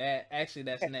too. That's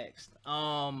next.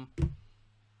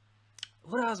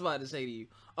 What I was about to say to you.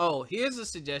 Oh, here's a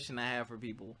suggestion I have for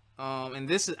people.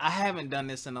 And I haven't done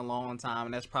this in a long time,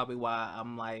 and that's probably why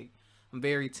I'm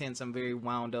very tense. I'm very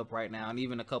wound up right now. And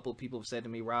even a couple of people have said to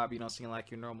me, Rob, you don't seem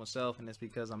like your normal self, and it's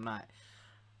because I'm not.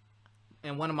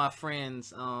 And one of my friends,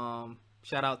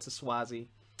 shout out to Swazi,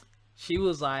 she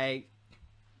was like,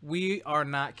 we are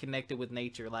not connected with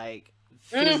nature, like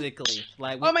physically.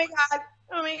 Like oh my god,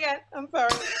 I'm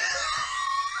sorry.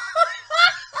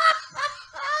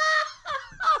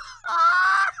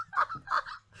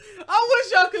 I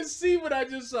wish y'all could see what I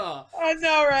just saw. I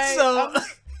know, right? So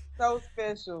so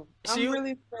special. I'm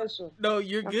really special. No,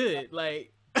 you're good.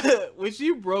 Like when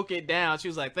she broke it down, she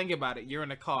was like, "Think about it. You're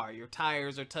in a car. Your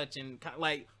tires are touching.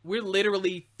 Like we're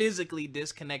literally physically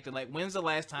disconnected. Like when's the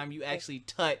last time you actually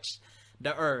touched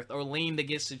the earth or leaned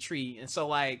against a tree?" And so,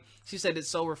 like she said, it's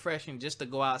so refreshing just to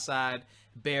go outside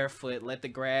barefoot, let the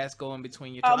grass go in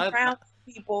between your toes. Ground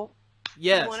people.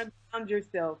 Yes. You want to ground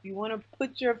yourself. You want to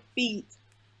put your feet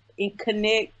and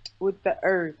connect with the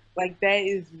earth. Like that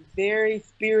is very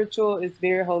spiritual. It's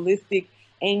very holistic.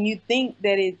 And you think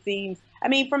that it seems, I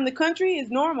mean, from the country is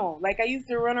normal. Like I used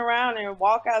to run around and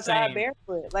walk outside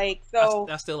barefoot. Like, so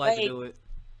I still like to do it.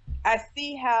 I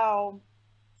see how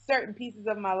certain pieces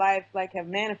of my life like have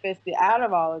manifested out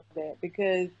of all of that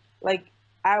because like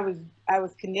I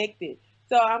was connected.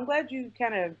 So I'm glad you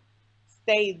kind of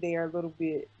stayed there a little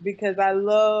bit because I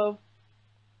love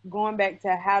going back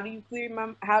to how do I clear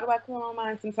my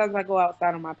mind? Sometimes I go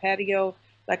outside on my patio.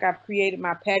 Like I've created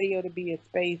my patio to be a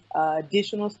space,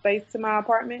 additional space to my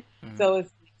apartment. Mm-hmm. So it's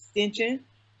an extension.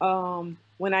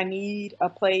 When I need a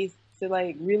place to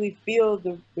like really feel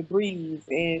the breeze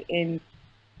and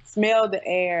smell the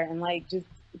air and like just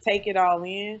take it all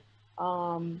in.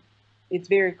 It's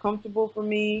very comfortable for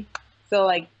me. So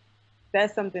like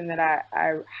that's something that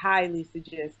I highly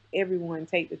suggest everyone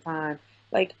take the time.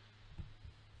 Like,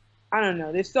 I don't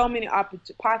know. There's so many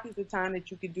pockets of time that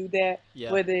you could do that.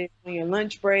 Yeah. Whether it's on your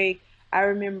lunch break. I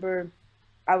remember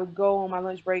I would go on my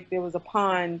lunch break. There was a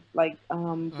pond like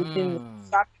within the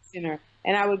shopping center.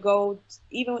 And I would go,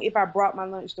 even if I brought my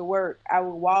lunch to work, I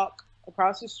would walk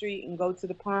across the street and go to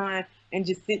the pond and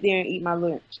just sit there and eat my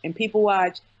lunch. And people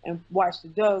watch the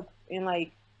ducks and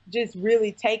like just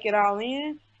really take it all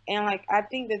in. And like I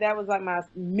think that was like my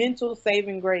mental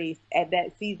saving grace at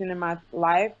that season in my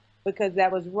life because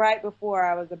that was right before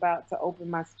I was about to open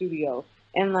my studio.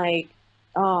 And like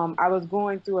I was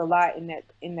going through a lot in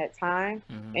that time.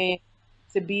 Mm-hmm. And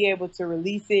to be able to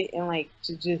release it and like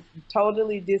to just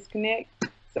totally disconnect.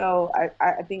 So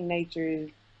I think nature is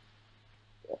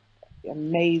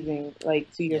amazing, like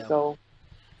to your soul.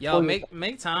 Y'all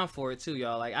make time for it too,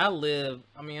 y'all. Like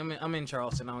I'm in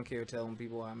Charleston. I don't care telling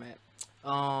people where I'm at.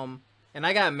 And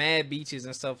I got mad beaches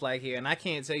and stuff like here, and I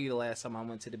can't tell you the last time I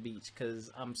went to the beach because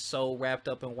I'm so wrapped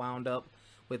up and wound up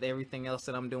with everything else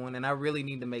that I'm doing, and I really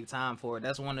need to make time for it.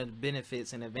 That's one of the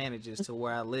benefits and advantages to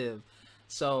where I live.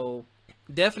 So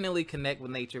definitely connect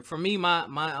with nature. For me,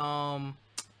 my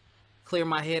clear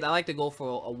my head, I like to go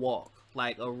for a walk,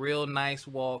 like a real nice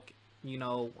walk, you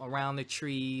know, around the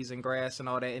trees and grass and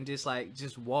all that, and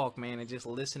just walk, man, and just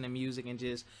listen to music and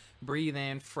just breathe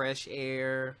in fresh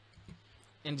air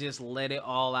and just let it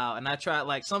all out. And I try,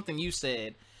 like something you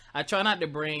said, I try not to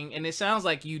bring, and it sounds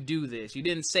like you do this, you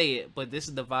didn't say it, but this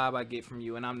is the vibe I get from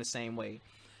you, and I'm the same way.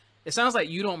 It sounds like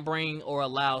you don't bring or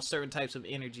allow certain types of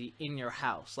energy in your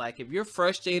house. Like if you're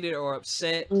frustrated or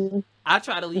upset, I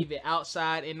try to leave it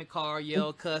outside in the car,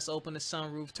 yell, cuss, open the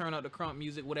sunroof, turn up the crunk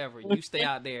music, whatever. You stay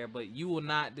out there, but you will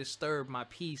not disturb my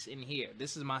peace in here.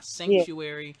 This is my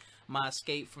sanctuary, my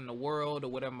escape from the world or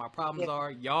whatever my problems are.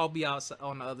 Y'all be outside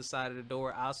on the other side of the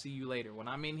door. I'll see you later. When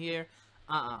I'm in here,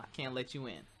 can't let you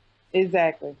in.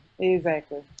 Exactly.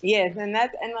 Yes, and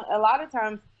a lot of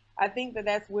times I think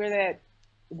that's where that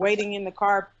waiting in the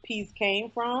car piece came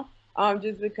from,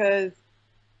 just because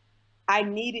I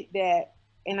needed that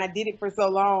and I did it for so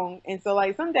long. And so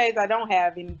like some days I don't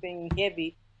have anything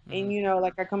heavy and, you know,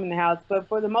 like I come in the house, but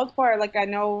for the most part, like I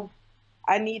know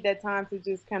I need that time to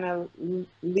just kind of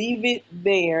leave it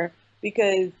there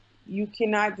because you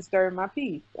cannot disturb my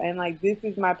peace. And like, this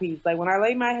is my peace. Like when I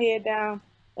lay my head down,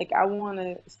 like I want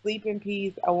to sleep in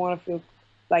peace. I want to feel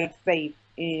like safe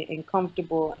and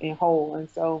comfortable and whole. And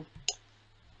so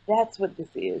that's what this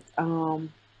is.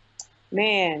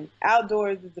 Man,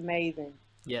 outdoors is amazing.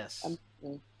 Yes.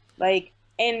 Amazing. Like,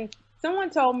 and someone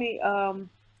told me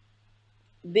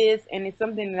this, and it's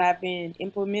something that I've been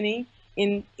implementing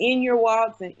in your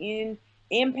walks and in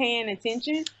paying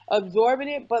attention, absorbing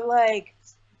it, but like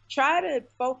try to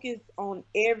focus on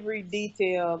every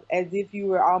detail as if you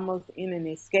were almost in an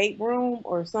escape room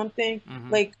or something.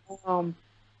 Like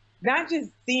not just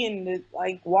seeing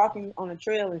like walking on a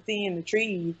trail and seeing the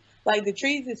trees. Like the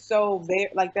trees is so there,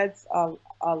 like that's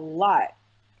a lot.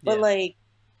 But like,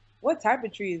 what type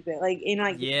of tree is that? Like, and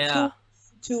like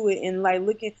to it and like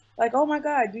looking like, oh my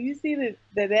God, do you see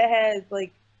that has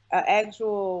like an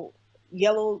actual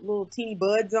yellow little teeny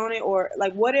buds on it, or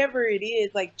like whatever it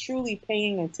is, like truly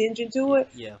paying attention to it,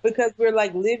 because we're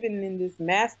like living in this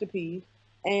masterpiece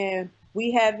and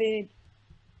we haven't.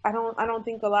 I don't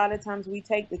think a lot of times we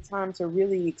take the time to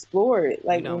really explore it,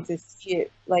 like and to see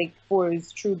it like for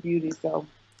its true beauty. So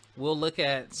We'll look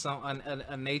at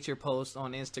a nature post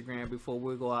on Instagram before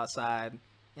we go outside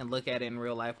and look at it in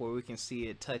real life where we can see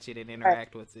it, touch it, and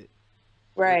interact with it.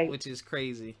 Right. Which is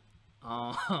crazy.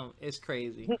 It's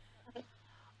crazy.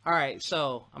 All right,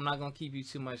 so I'm not gonna keep you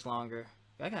too much longer.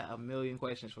 I got a million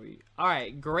questions for you. All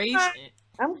right, Grace.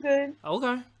 I'm good.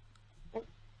 Okay.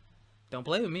 Don't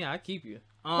play with me. I keep you.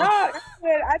 No, I'm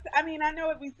good. I mean, I know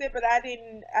what we said, but I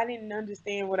didn't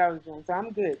understand what I was doing, so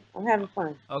I'm good. I'm having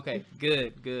fun. Okay,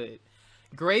 good.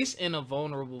 Grace in a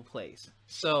vulnerable place.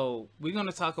 So we're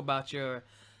gonna talk about your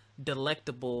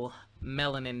delectable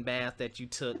melanin bath that you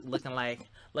took, looking like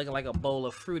a bowl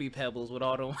of Fruity Pebbles with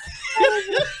all them.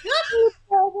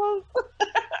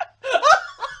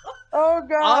 Oh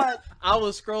God! I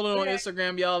was scrolling on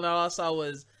Instagram, y'all, and all I saw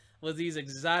was these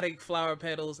exotic flower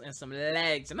petals and some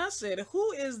legs, and I said,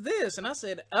 "Who is this?" And I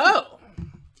said, "Oh."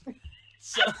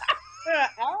 So,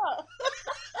 oh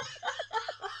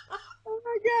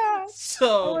my God!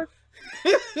 So,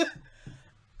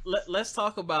 let's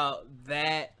talk about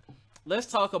that. Let's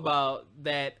talk about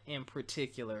that in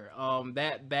particular.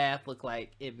 That bath looked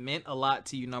like it meant a lot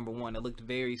to you. Number one, it looked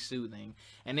very soothing.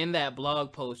 And in that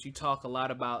blog post, you talk a lot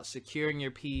about securing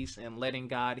your peace and letting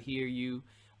God hear you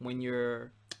when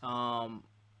you're, kind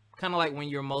of like when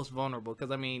you're most vulnerable.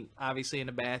 Because I mean, obviously in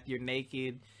the bath, you're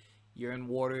naked, you're in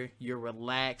water, you're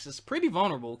relaxed. It's pretty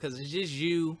vulnerable because it's just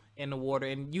you in the water,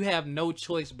 and you have no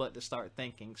choice but to start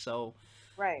thinking. So,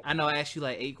 right. I know I asked you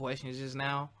like 8 questions just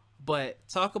now. But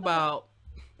talk about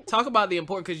the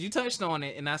important, because you touched on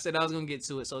it, and I said I was gonna get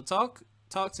to it. So talk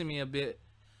to me a bit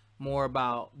more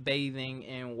about bathing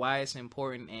and why it's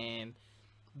important, and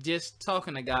just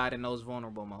talking to God in those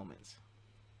vulnerable moments.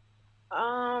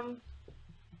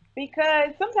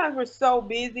 Because sometimes we're so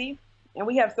busy and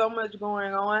we have so much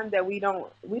going on that we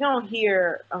don't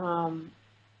hear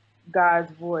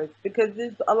God's voice, because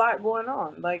there's a lot going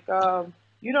on. Like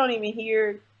you don't even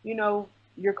hear,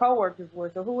 your coworker's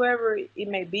voice or whoever it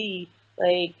may be,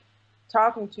 like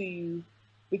talking to you,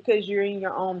 because you're in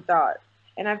your own thoughts.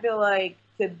 And I feel like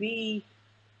to be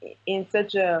in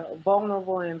such a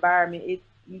vulnerable environment,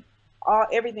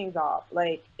 everything's off.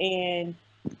 Like, and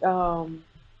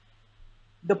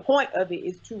the point of it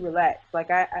is to relax. Like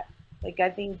I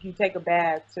think you take a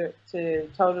bath to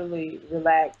totally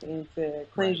relax and to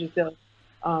cleanse yourself,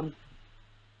 and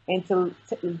to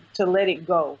let it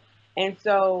go. And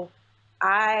so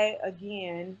I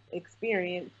again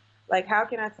experienced, like, how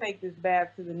can I take this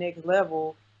bath to the next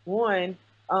level? One,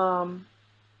 and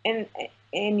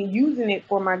using it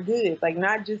for my good, like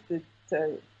not just to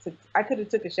I could have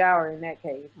took a shower in that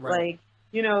case, right.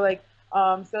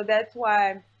 So that's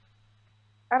why,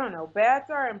 I don't know, baths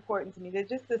are important to me. They're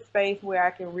just a space where I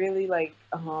can really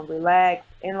relax,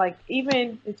 and like,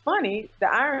 even, it's funny,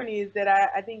 the irony is that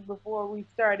I think before we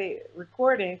started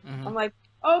recording, Mm-hmm. I'm like,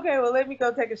 okay, well, let me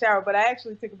go take a shower, but I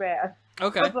actually took a bath.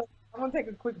 Okay. I was like, I'm gonna take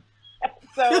a quick bath.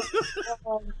 So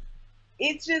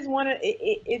it's just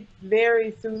it's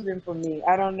very soothing for me.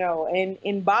 I don't know. And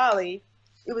in Bali,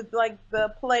 it was like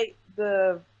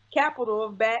the capital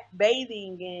of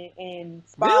bathing and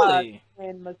spa, really?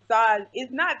 And massage.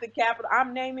 It's not the capital.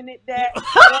 I'm naming it that.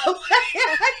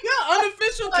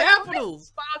 Unofficial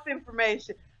capitals. False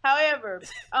information. However,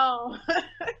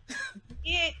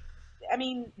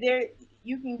 there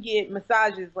you can get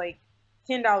massages, like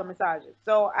 $10 massages.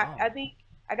 So I think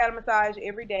I got a massage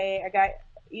every day. I got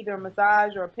either a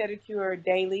massage or a pedicure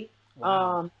daily.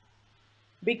 Wow.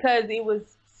 Because it was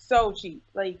so cheap.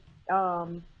 Like,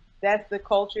 that's the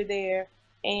culture there,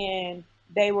 and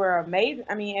they were amazing.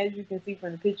 I mean, as you can see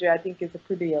from the picture, I think it's a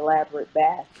pretty elaborate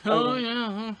bath. Oh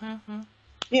yeah.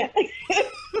 Yeah.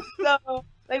 So,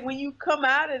 like, when you come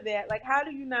out of that, like, how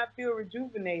do you not feel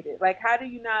rejuvenated? Like, how do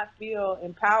you not feel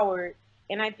empowered?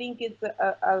 And I think it's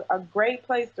a great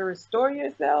place to restore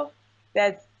yourself.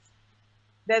 That's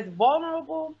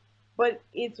vulnerable, but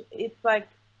it's like,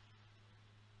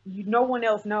 no one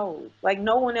else knows. Like,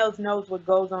 no one else knows what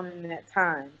goes on in that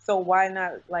time. So why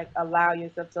not, like, allow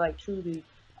yourself to, like, truly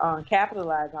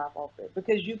capitalize off of it?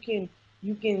 Because you can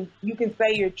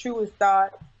say your truest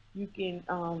thoughts. You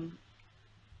can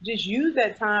just use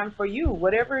that time for you,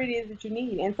 whatever it is that you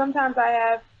need. And sometimes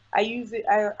I use it.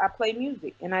 I play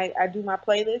music, and I do my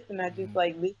playlist, and I just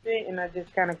like listen, and I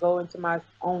just kind of go into my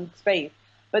own space.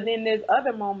 But then there's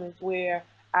other moments where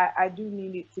I do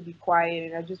need it to be quiet,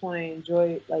 and I just want to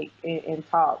enjoy it, like, and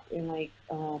talk, and like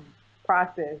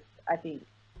process, I think,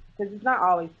 because it's not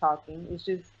always talking. It's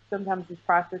just sometimes it's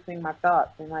processing my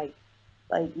thoughts, and like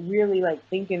really, like,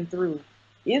 thinking through,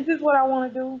 is this what I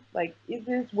want to do? Like, is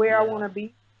this where I want to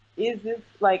be? Is this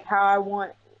like how I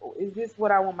want? Is this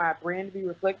what I want my brand to be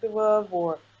reflective of,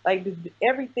 or like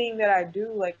everything that I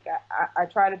do, like I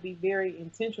try to be very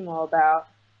intentional about,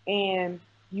 and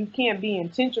you can't be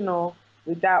intentional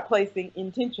without placing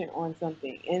intention on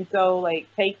something. And so like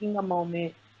taking a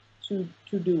moment to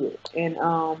do it. And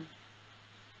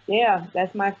yeah,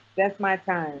 that's my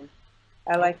time.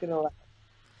 I Oh, like it a lot.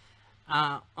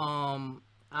 I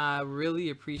I really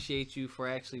appreciate you for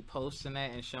actually posting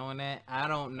that and showing that. I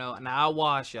don't know. Now I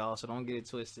wash, y'all, so don't get it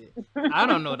twisted. I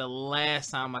don't know the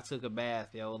last time I took a bath,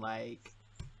 yo. Like,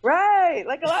 Right.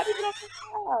 Like a lot of people don't think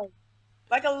that.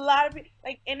 Like a lot of people,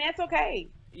 like, and that's okay.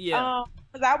 yeah.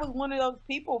 Because I was one of those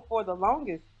people for the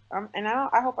longest. And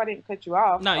I hope I didn't cut you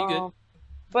off. No, you good.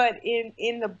 But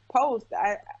in the post,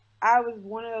 I was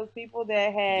one of those people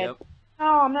that had, Yep. no,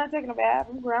 I'm not taking a bath.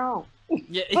 I'm grown.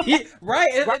 Yeah.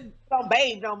 Right. Don't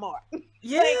bathe no more.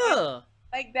 Yeah.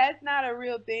 Like that's not a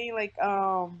real thing. Like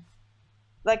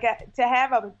to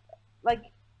have a, like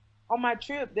on my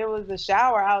trip there was a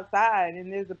shower outside,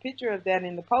 and there's a picture of that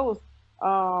in the post.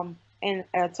 And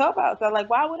a tub outside. Like,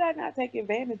 why would I not take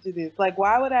advantage of this? Like,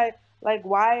 why would I? Like,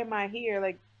 why am I here?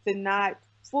 Like, to not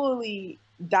fully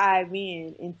dive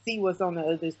in and see what's on the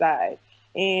other side.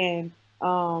 And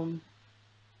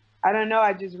I don't know.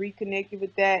 I just reconnected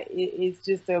with that. It's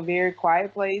just a very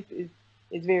quiet place.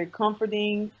 It's very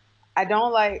comforting. I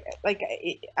don't I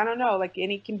don't know. Like,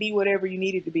 and it can be whatever you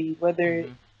need it to be. Whether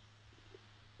Hmm.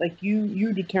 like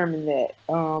you determine that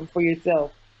for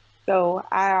yourself. So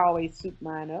I always soup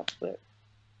mine up, but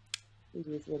it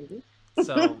is what it is.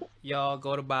 So y'all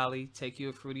go to Bali, take you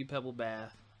a fruity pebble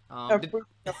bath. A fruit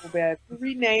couple bath. We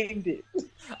renamed it.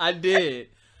 I did.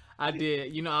 I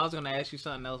did. You know, I was gonna ask you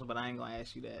something else, but I ain't gonna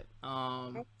ask you that.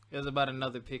 It was about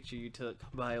another picture you took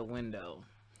by a window.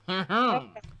 All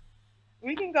Okay,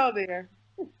 we can go there.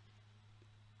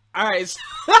 right.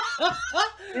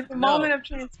 It's a No. moment of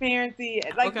transparency.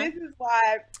 Like Okay. this is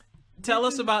why. Tell This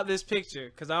us is about this picture,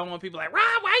 because I don't want people like, Rob,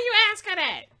 why you ask her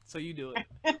that? So you do it.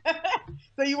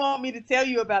 so you want me to tell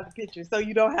you about the picture, so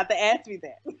you don't have to ask me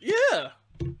that. Yeah.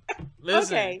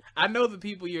 Listen, Okay. I know the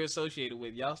people you're associated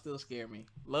with. Y'all still scare me.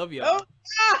 Love Oh,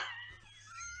 y'all.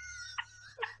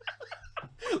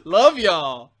 Love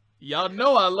y'all. Y'all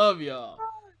know I love y'all.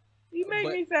 you make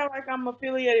But me sound like I'm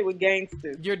affiliated with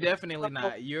gangsters. you're definitely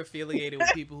not. You're affiliated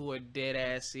with people who are dead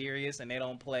ass serious and they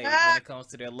don't play when Ah, it comes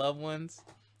to their loved ones.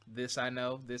 This I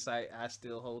know. This I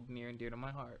still hold near and dear to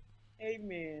my heart.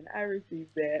 amen. I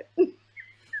received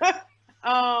that.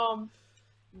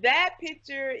 That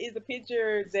picture is a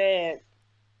picture that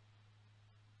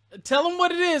Tell them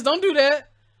what it is. Don't do that.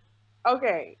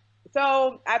 okay.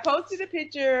 So I posted a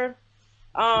picture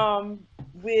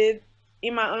with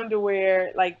in my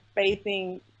underwear, like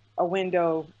facing a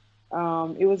window.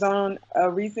 It was on a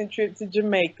recent trip to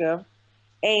Jamaica,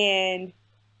 and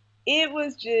it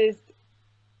was just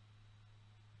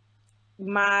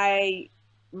my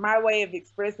my way of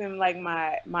expressing like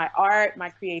my art, my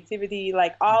creativity,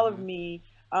 like all of Hmm. me,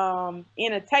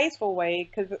 in a tasteful way,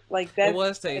 because like It that's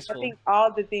was like, I tasteful. think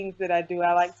all the things that I do,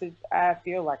 I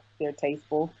feel like they're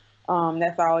tasteful.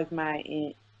 That's always my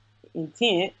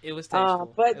intent. It was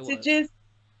tasteful. It But to was. just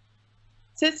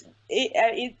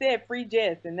it said free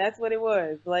jest, and that's what it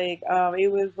was. Like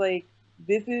it was like,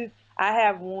 this is, I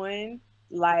have one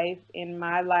life. In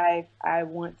my life, I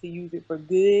want to use it for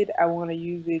good. I want to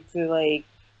use it to like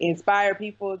inspire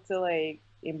people to like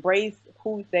embrace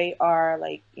who they are,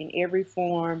 like in every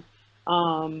form,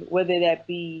 whether that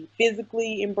be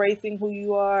physically embracing who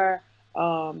you are,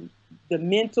 um, the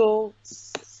mental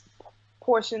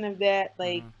portion of that,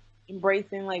 like Hmm.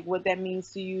 embracing like what that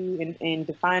means to you, and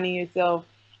defining yourself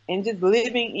and just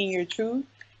living in your truth.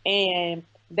 And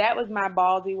that was my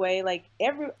ballsy way. Like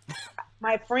every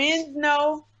my friends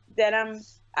know that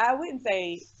I wouldn't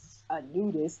say a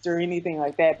nudist or anything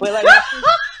like that, but like my friends,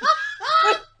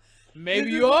 this Maybe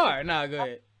is you are. Nah, go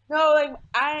ahead. no, like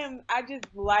I just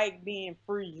like being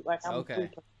free. Like I'm a free Okay.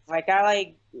 person. Like I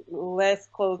like less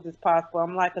clothes as possible.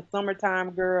 I'm like a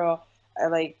summertime girl. I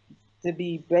like to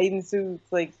be bathing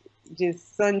suits, like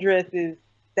just sundresses.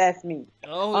 That's me.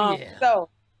 Oh yeah. So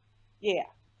yeah.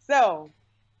 So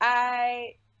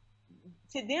I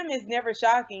to them it's never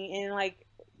shocking, and like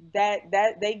that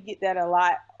they get that a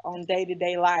lot on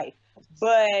day-to-day life.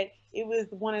 But it was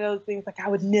one of those things, like I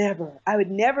would never,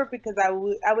 because I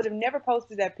would have never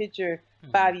posted that picture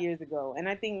Hmm. 5 years ago. And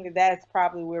I think that's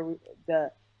probably where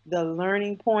the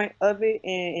learning point of it,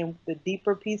 and the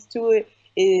deeper piece to it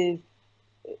is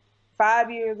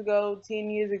 5 years ago, 10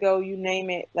 years ago, you name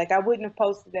it. Like I wouldn't have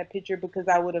posted that picture because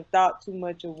I would have thought too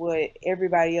much of what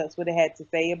everybody else would have had to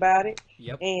say about it.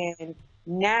 Yep. And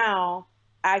now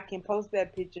I can post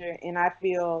that picture, and I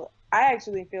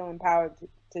actually feel empowered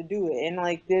to do it, and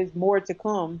like there's more to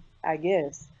come, I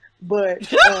guess. But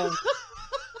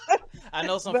I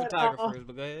know some but photographers,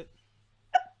 but go ahead.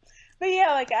 but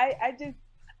yeah, like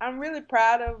I'm really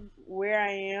proud of where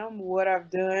I am, what I've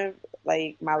done,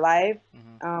 like my life.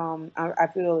 Mm-hmm. I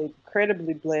feel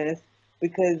incredibly blessed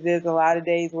because there's a lot of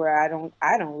days where I don't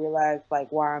realize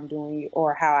like why I'm doing it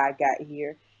or how I got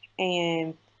here.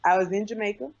 And I was in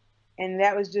Jamaica, and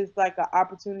that was just like an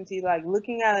opportunity, like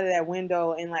looking out of that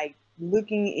window and like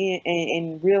looking in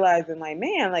and realizing like,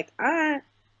 man, I've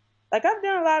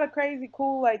done a lot of crazy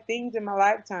cool like things in my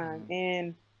lifetime, Mm-hmm.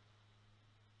 and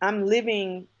I'm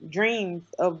living dreams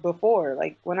of before.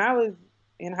 Like when I was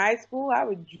in high school, I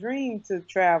would dream to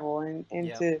travel and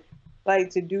Yep. to like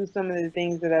to do some of the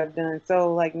things that I've done.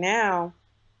 So like now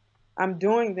I'm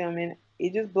doing them, and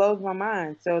it just blows my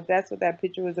mind. So that's what that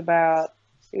picture was about.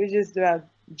 It was just about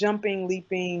jumping,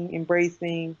 leaping,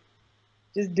 embracing.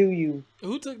 Just do you.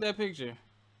 Who took that picture?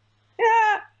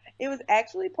 Yeah. It was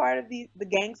actually part of the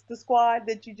gangster squad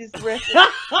that you just referenced.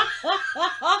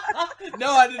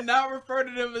 No, I did not refer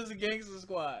to them as a gangster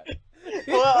squad.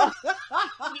 Well,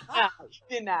 no, you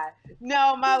did not.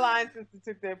 No, my line sister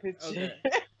took that picture. Okay.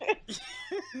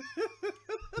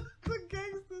 The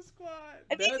gangster squad.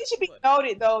 I think it That's should be funny.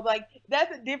 noted though, like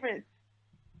that's a difference.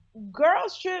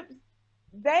 Girls trips,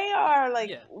 they are like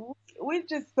Yeah. we're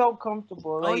just so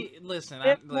comfortable. Oh, Like listen,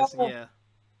 there's listen, no yeah.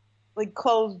 like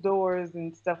closed doors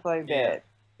and stuff like Yeah. that.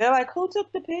 They're like, who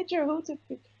took the picture? Who took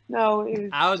the No, it was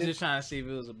I was just trying to see if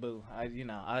it was a boo. I was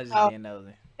just no, being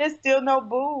nosy. there's still no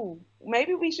boo.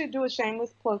 Maybe we should do a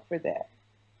shameless plug for that.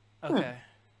 Okay.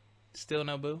 Still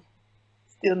no boo?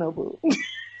 Still no boo.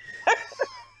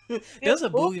 Does a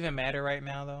boo even matter right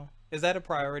now, though? Is that a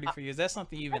priority for you? Is that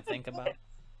something you even think about?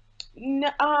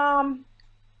 No,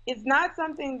 it's not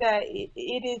something that it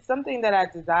is something that I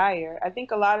desire. I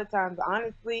think a lot of times,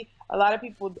 honestly, a lot of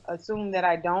people assume that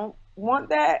I don't want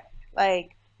that.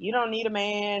 Like, you don't need a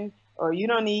man or you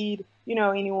don't need,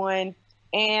 anyone.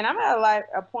 And I'm at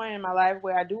a point in my life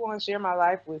where I do want to share my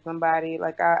life with somebody.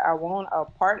 Like, I want a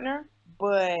partner,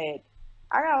 but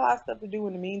I got a lot of stuff to do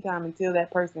in the meantime until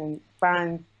that person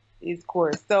finds its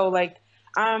course. So, like,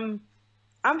 I'm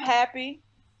I'm happy.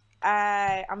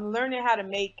 I'm learning how to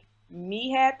make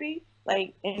me happy,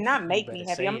 like, and not You make me better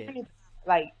happy. say I'm it. learning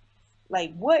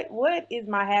like what is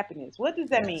my happiness? What does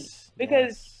that mean? Yes. Because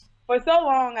Yes. for so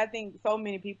long, I think so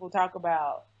many people talk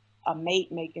about a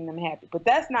mate making them happy, but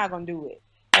that's not gonna do it.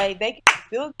 Like they can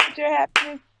still get your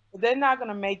happiness, but they're not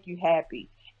gonna make you happy.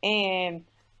 And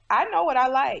I know what I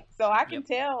like, so I can Yep.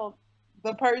 tell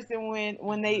the person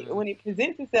Mm-hmm. when it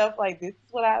presents itself like this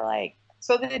is what I like,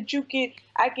 so that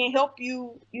I can help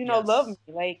you, love me.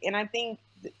 Yes. Like, and I think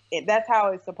that's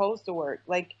how it's supposed to work.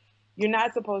 Like, you're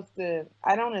not supposed to.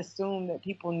 I don't assume that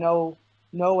people know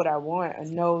what I want or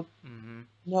Mm-hmm.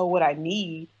 know what I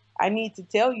need. I need to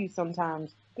tell you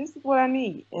sometimes this is what I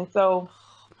need. And so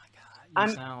Oh my God, you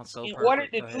I'm sound so in order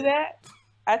perfect. to Go do ahead.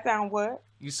 that, I sound what?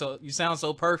 You sound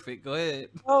so perfect. Go ahead.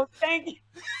 Oh, thank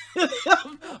you.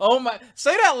 Oh my!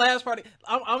 Say that last part.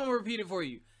 I'm gonna repeat it for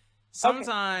you. Okay.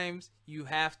 Sometimes you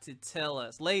have to tell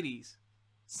us, ladies.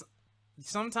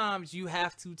 Sometimes you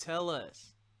have to tell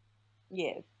us.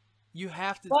 Yes. You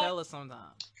have to But tell us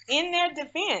sometimes. in their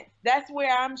defense, that's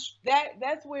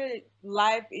where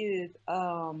life is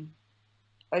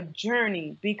a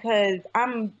journey, because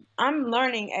I'm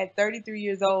learning at 33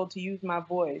 years old to use my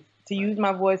voice,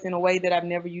 Right. in a way that I've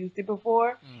never used it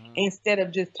before, Mm-hmm. instead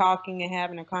of just talking and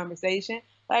having a conversation.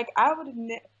 Like I would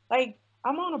have like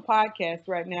I'm on a podcast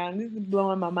right now, and this is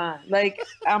blowing my mind. Like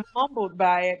I'm humbled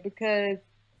by it because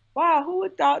wow, who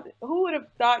would have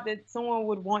thought that someone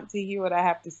would want to hear what I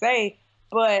have to say?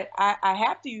 But I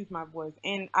have to use my voice,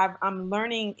 and I'm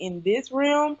learning in this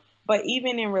realm. But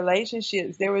even in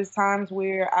relationships, there was times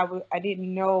where I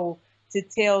didn't know to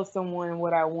tell someone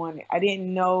what I wanted. I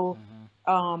didn't know,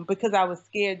 Mm-hmm. because I was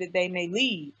scared that they may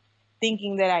leave,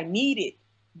 thinking that I needed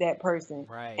that person.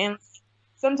 Right. And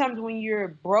sometimes when you're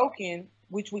broken,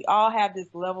 which we all have this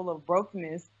level of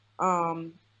brokenness,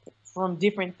 um, from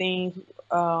different things,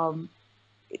 um,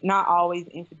 not always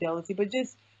infidelity, but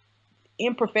just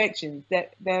imperfections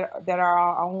that are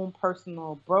our own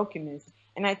personal brokenness.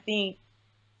 And I think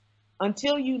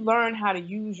until you learn how to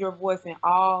use your voice in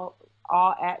all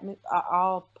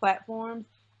platforms,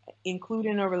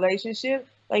 including a relationship,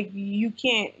 like you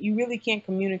really can't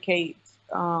communicate,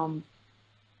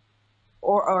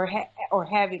 or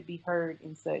have it be heard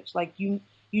and such. Like you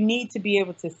need to be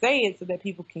able to say it so that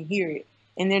people can hear it,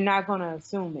 and they're not gonna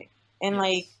assume it. And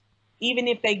like Yes. even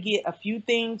if they get a few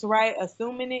things right,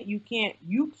 assuming it, you can't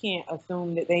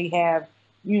assume that they have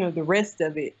the rest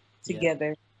of it Yeah.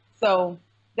 together. So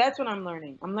That's what I'm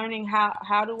learning. I'm learning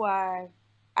how do I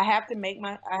have to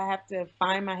I have to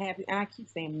find my happy, and I keep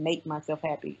saying make myself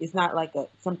happy. It's not like a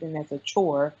something that's a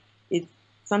chore. It's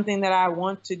something that I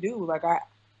want to do. Like I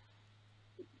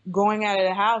going out of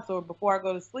the house or before I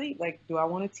go to sleep, like do I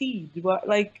want to tea? Do I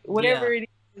like Yeah. whatever it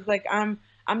is, like I'm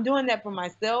doing that for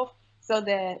myself so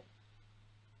that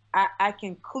I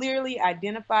can clearly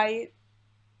identify it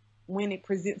when it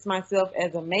presents myself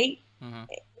as a mate, Hmm.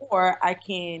 or I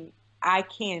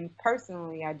can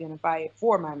personally identify it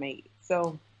for my mate.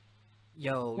 So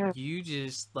Yo, yeah. you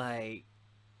just like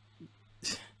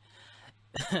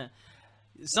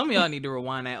some of y'all need to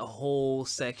rewind that whole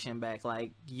section back.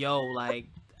 Like, yo, like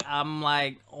I'm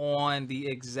like on the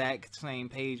exact same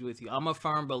page with you. I'm a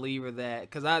firm believer that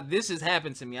because I this has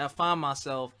happened to me. I find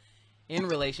myself in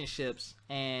relationships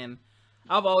and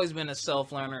I've always been a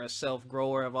self learner, a self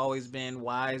grower. I've always been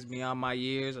wise beyond my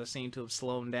years. I seem to have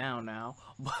slowed down now.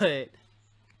 But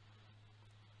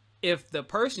if the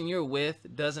person you're with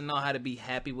doesn't know how to be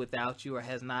happy without you or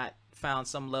has not found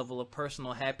some level of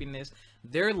personal happiness,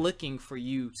 they're looking for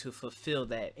you to fulfill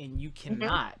that, and you Mhm.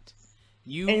 cannot.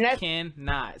 You And that's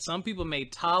cannot. Some people may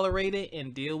tolerate it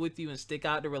and deal with you and stick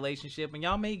out the relationship, and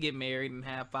y'all may get married and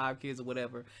have 5 kids or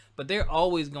whatever, but they're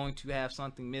always going to have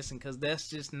something missing because that's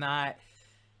just not.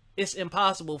 It's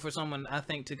impossible for someone, I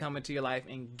think, to come into your life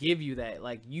and give you that.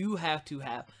 Like, you have to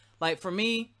have. Like, for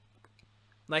me,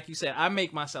 like you said, I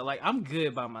make myself like I'm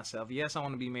good by myself. Yes, I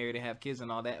want to be married and have kids and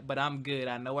all that, but I'm good.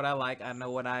 I know what I like. I know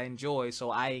what I enjoy,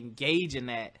 so I engage in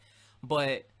that.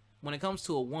 But when it comes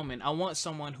to a woman, I want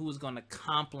someone who's going to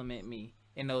compliment me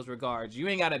in those regards. You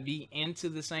ain't got to be into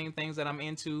the same things that I'm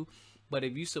into, but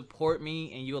if you support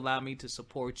me and you allow me to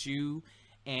support you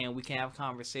and we can have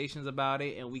conversations about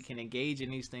it and we can engage in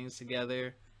these things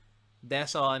together,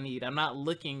 that's all I need. I'm not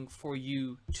looking for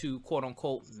you to quote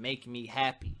unquote make me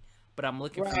happy, but I'm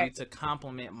looking for you right, to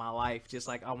compliment my life just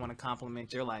like I want to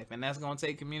compliment your life. And that's going to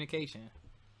take communication.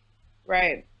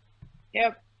 right.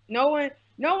 Yep. No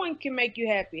one can make you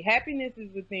happy. Happiness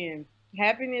is within.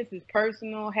 Happiness is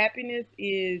personal. Happiness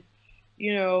is,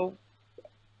 you know,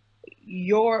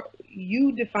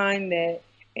 you define that,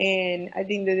 and I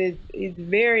think that is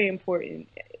very important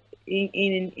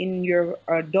in your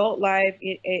adult life,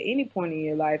 at any point in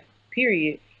your life,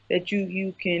 period, that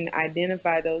you can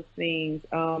identify those things.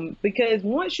 Because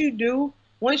once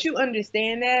you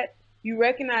understand that, you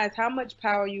recognize how much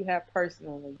power you have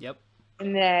personally, Yep.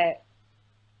 and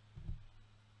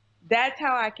that's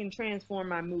how I can transform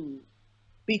my mood.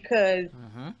 Because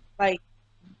Mm-hmm. like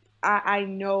I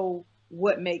know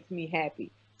what makes me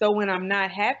happy. So when I'm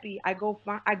not happy, I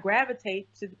gravitate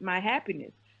to my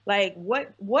happiness. Like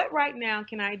what right now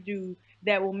can I do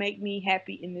that will make me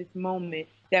happy in this moment,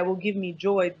 that will give me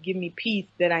joy, give me peace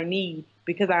that I need,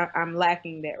 because I'm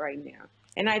lacking that right now.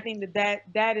 And I think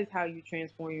that is how you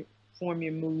form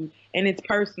your mood, and it's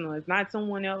personal. It's not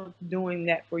someone else doing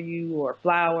that for you, or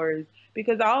flowers,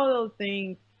 because all of those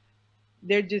things,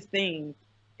 they're just things.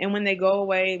 And when they go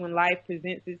away, when life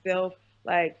presents itself,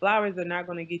 like flowers are not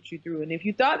going to get you through. And if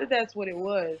you thought that that's what it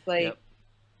was, like Yep.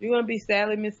 you're going to be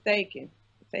sadly mistaken.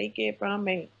 Take it from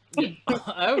me. Yep.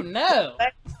 Oh no.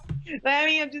 Like, I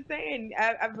mean, I'm just saying,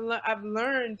 I've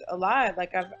learned a lot.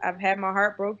 Like I've had my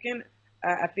heart broken.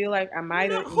 I feel like I might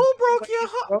No, have in who some broke your ways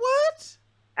heart? broke. What?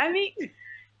 I mean,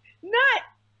 not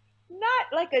not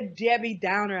like a Debbie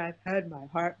Downer. I've had my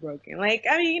heart broken. Like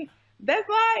I mean, that's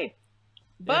life. It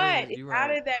But is. it's You're out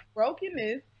right. of that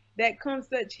brokenness that comes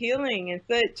such healing and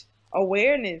such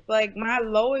awareness. Like my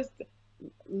lowest,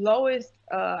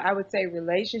 I would say,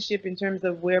 relationship in terms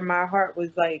of where my heart was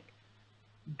like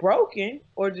broken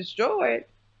or destroyed,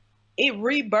 it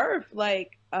rebirthed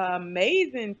like an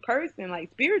amazing person,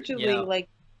 like spiritually. Yeah. Like,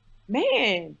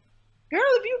 man, girl,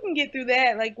 if you can get through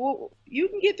that, like, well, you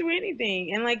can get through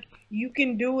anything, and like you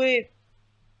can do it.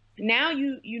 Now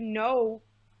you know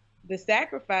the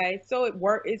sacrifice, so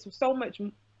it's so much.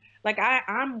 Like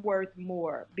I'm worth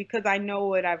more because I know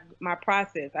what I've my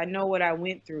process. I know what I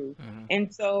went through, Mm-hmm.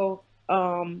 and so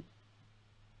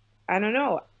I don't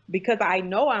know, because I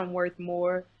know I'm worth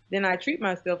more. Then I treat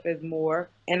myself as more,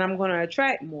 and I'm gonna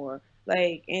attract more.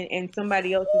 Like and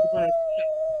somebody else is gonna.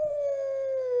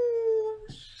 Oh,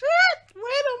 shit!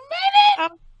 Wait a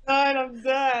minute. I'm done. I'm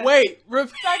done. Wait.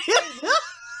 Repeat. I can't.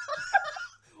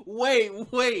 Wait. I'm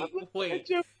Wait. looking Wait. at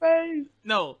your face.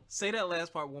 No. Say that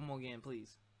last part one more again, please.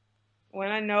 When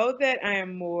I know that I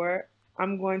am more,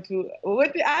 I'm going to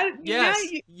what the, I now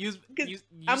Yes. you You. because You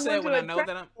I'm going said to when I know attract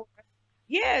that I'm. more.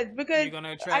 Yes, because You're gonna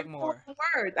I attract know more. I'm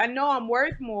worth. I know I'm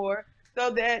worth more, so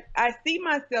that I see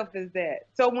myself as that.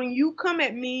 So when you come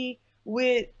at me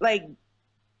with like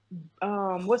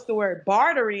what's the word,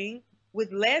 bartering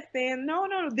with less than. No,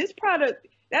 this product,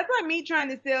 that's like me trying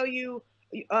to sell you,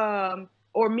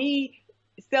 or me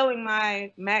selling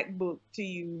my MacBook to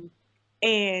you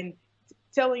and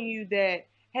telling you that,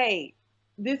 hey,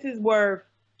 this is worth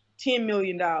 $10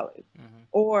 million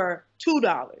or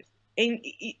 $2, and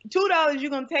 $2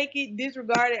 you're gonna take it,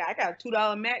 disregard it. I got a $2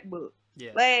 MacBook.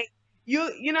 Yeah. Like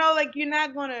you know, like you're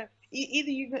not gonna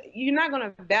either you're not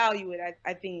gonna value it.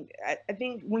 I think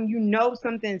when you know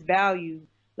something's valued,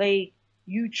 like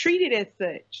you treat it as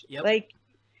such. Yep. Like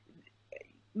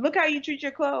look how you treat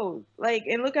your clothes, like,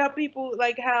 and look how people,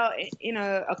 like how in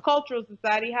a cultural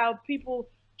society, how people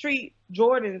treat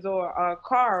Jordans or a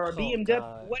car or BMW,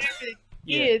 God. whatever it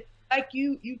Yeah. is. Like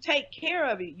you take care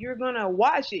of it. You're gonna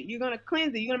wash it. You're gonna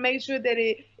cleanse it. You're gonna make sure that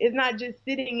it is not just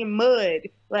sitting in mud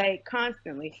like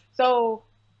constantly. So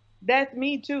that's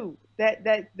me too.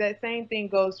 That same thing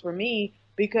goes for me,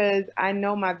 because I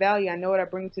know my value. I know what I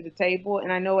bring to the table, and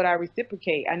I know what I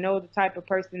reciprocate. I know the type of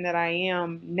person that I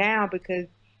am now, because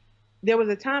there was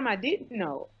a time I didn't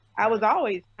know. I was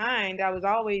always kind. I was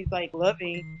always like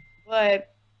loving, but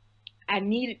I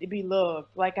needed to be loved.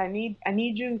 Like I need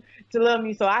you to love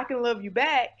me so I can love you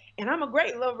back. And I'm a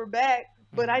great lover back,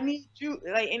 but I need you,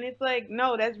 like, and it's like,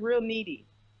 no, that's real needy.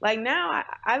 Like now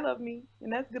I love me,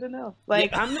 and that's good enough.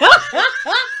 Like I'm not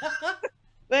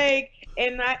like,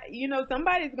 and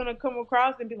somebody's gonna come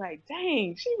across and be like,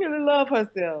 dang, she really love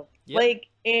herself. Yep. Like,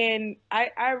 and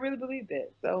I really believe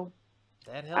that. So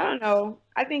That I don't helps. know.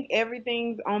 I think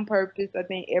everything's on purpose. I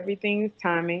think everything is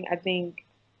timing. I think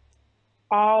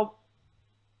all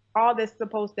all that's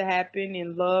supposed to happen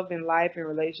in love and life and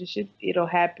relationships, it'll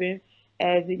happen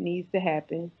as it needs to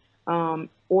happen,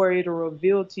 or it'll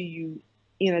reveal to you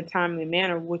in a timely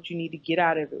manner what you need to get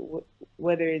out of it,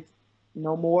 whether it's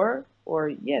no more or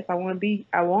yes, I want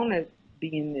to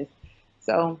be in this.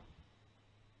 So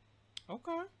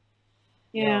Okay.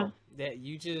 yeah. Yo, that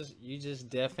you just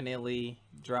definitely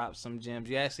dropped some gems.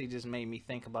 You actually just made me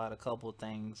think about a couple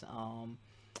things.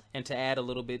 And to add a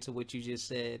little bit to what you just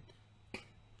said,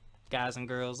 guys and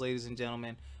girls, ladies and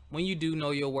gentlemen, when you do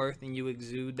know your worth and you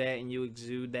exude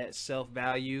that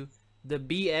self-value, the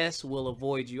BS will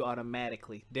avoid you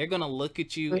automatically. They're going to look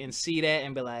at you and see that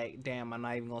and be like, damn, I'm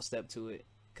not even going to step to it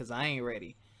because I ain't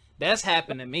ready. That's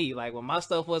happened to me. Like when my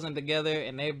stuff wasn't together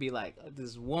and they'd be like,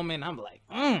 this woman, I'm like,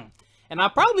 And I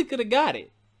probably could have got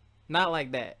it. Not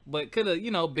like that, but could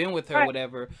have, been with her, Right.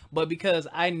 whatever. But because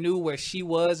I knew where she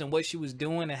was and what she was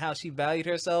doing and how she valued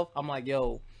herself, I'm like,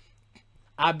 yo,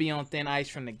 I'd be on thin ice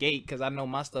from the gate because I know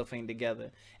my stuff ain't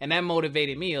together. And that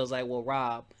motivated me. It was like, well,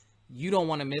 Rob, you don't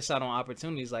want to miss out on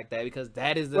opportunities like that because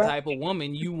that is the Right. type of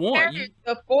woman you want.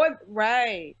 The fourth,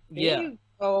 right. There Yeah. you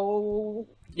go.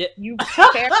 Yeah. You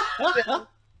prepare yourself.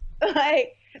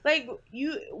 like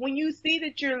you, when you see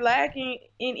that you're lacking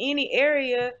in any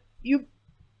area,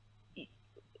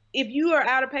 if you are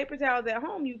out of paper towels at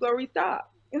home, you go restock.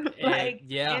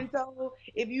 Yeah. And so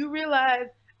if you realize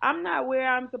I'm not where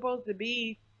I'm supposed to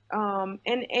be, and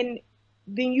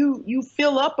then you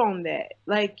fill up on that,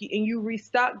 like, and you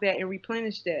restock that and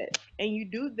replenish that, and you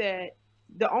do that.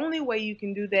 The only way you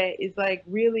can do that is like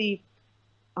really,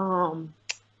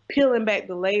 peeling back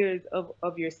the layers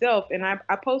of yourself. And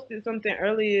I posted something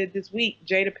earlier this week.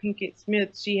 Jada Pinkett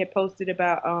Smith, she had posted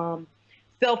about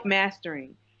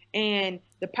self-mastering and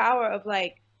the power of,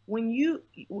 like, when you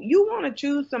want to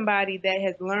choose somebody that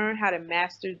has learned how to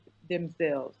master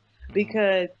themselves,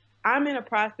 because I'm in a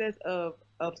process of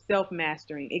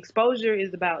self-mastering. Expozher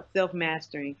is about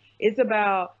self-mastering. It's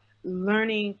about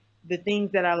learning the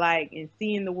things that I like and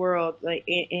seeing the world, like,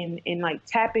 and like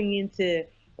tapping into,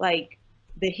 like,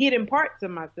 the hidden parts of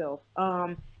myself.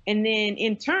 And then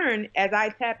in turn, as I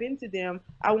tap into them,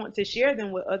 I want to share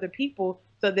them with other people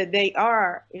so that they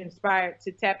are inspired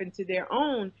to tap into their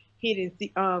own hidden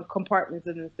compartments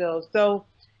of themselves. So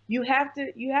you have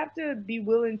to be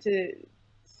willing to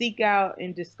seek out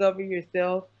and discover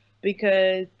yourself,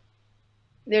 because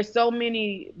there's so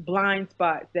many blind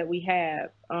spots that we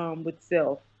have with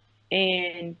self,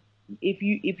 and if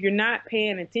you're not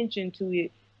paying attention to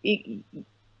it,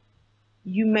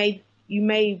 you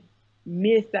may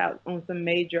miss out on some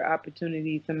major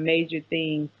opportunities, some major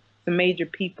things, some major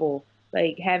people,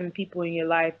 like having people in your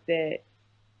life that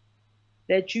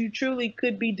you truly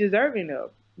could be deserving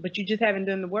of, but you just haven't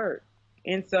done the work.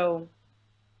 And so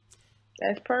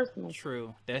that's personal.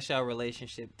 True. That's your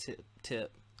relationship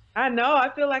tip. I know. I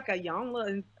feel like a Yonla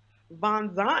and Von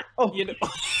Zant. Oh,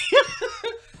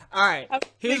 All right.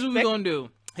 Here's what we're gonna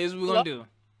do.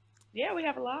 Yeah, we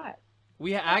have a lot.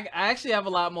 I actually have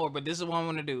a lot more, but this is what I'm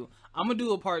gonna do. I'm gonna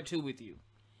do a part 2 with you,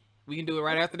 We can do it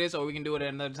right after this, or we can do it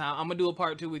at another time. I'm gonna do a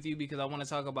part 2 with you because I want to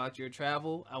talk about your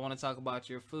travel. I want to talk about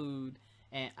your food,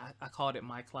 and I called it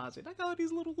my closet. I got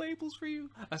these little labels for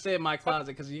you. I said my closet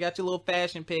because you got your little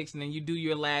fashion pics, and then you do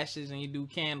your lashes and you do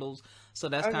candles. So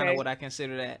that's kind of what I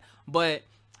consider that. But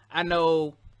I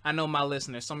know my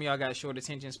listeners. Some of y'all got short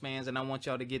attention spans, and I want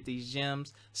y'all to get these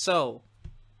gems. So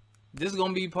this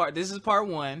is part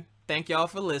 1. Thank y'all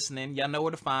for listening. Y'all know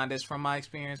where to find us. From My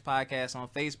Experience Podcast on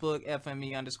Facebook,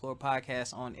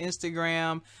 FME_podcast on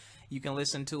Instagram. You can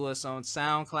listen to us on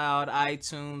Soundcloud,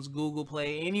 iTunes, Google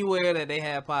Play, anywhere that they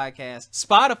have podcasts.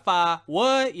 Spotify.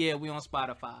 What? Yeah, we on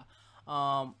Spotify.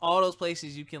 All those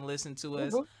places you can listen to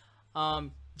us.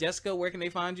 Jessica, where can they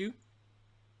find you?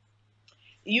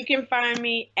 You can find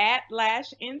me at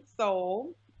Lash and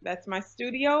Soul. That's my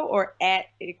studio, or at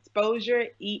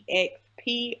Expozher, EXPOZHER.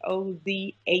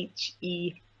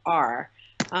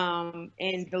 And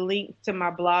the links to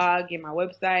my blog and my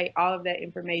website, all of that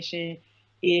information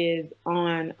is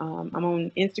on, I'm on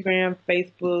Instagram,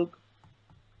 Facebook.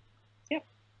 Yep.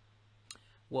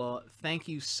 Well, thank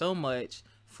you so much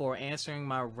for answering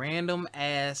my random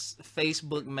ass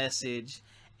Facebook message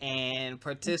and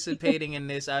participating in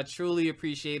this. I truly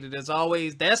appreciate it. As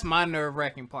always, that's my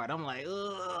nerve-wracking part. I'm like,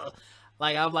 ugh.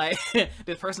 Like, I'm like,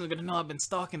 this person's gonna know I've been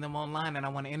stalking them online and I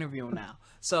want to interview them now.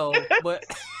 So, but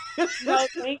no,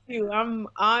 thank you. I'm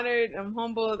honored. I'm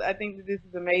humbled. I think that this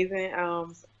is amazing.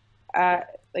 I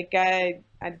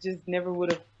just never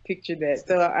would have pictured that.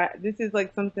 So this is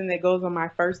like something that goes on my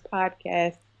first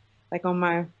podcast, like on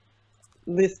my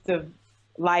list of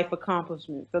life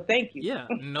accomplishments. So thank you. Yeah,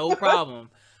 no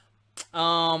problem.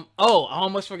 I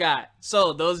almost forgot.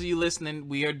 So those of you listening,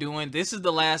 this is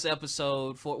the last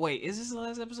episode is this the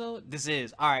last episode? This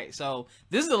is. All right. So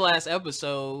this is the last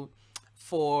episode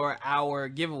for our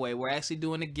giveaway. We're actually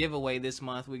doing a giveaway this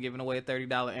month. We're giving away a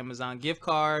 $30 Amazon gift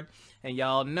card. And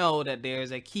y'all know that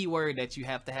there's a keyword that you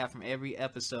have to have from every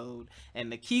episode.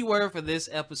 And the keyword for this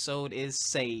episode is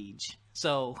sage.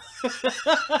 So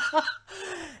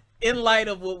in light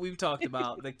of what we've talked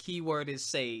about, the keyword is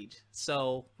sage.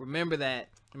 So remember that.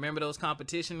 Remember those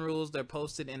competition rules. They're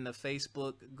posted in the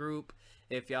Facebook group.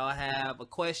 If y'all have a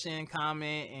question,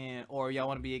 comment, or y'all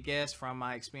want to be a guest, from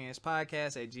my experience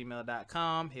podcast at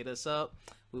gmail.com, hit us up.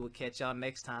 We will catch y'all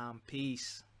next time.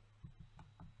 Peace.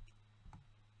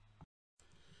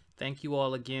 Thank you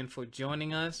all again for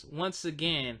joining us. Once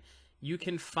again, you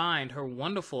can find her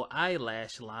wonderful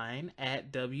eyelash line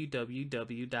at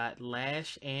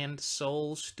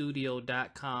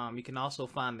www.lashandsoulstudio.com. You can also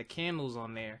find the candles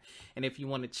on there. And if you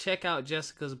want to check out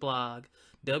Jessica's blog,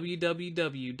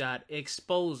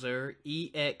 www.expozher,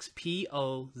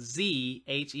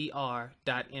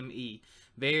 EXPOZHER.me.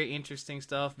 Very interesting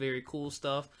stuff, very cool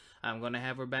stuff. I'm going to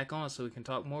have her back on so we can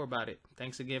talk more about it.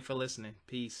 Thanks again for listening.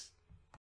 Peace.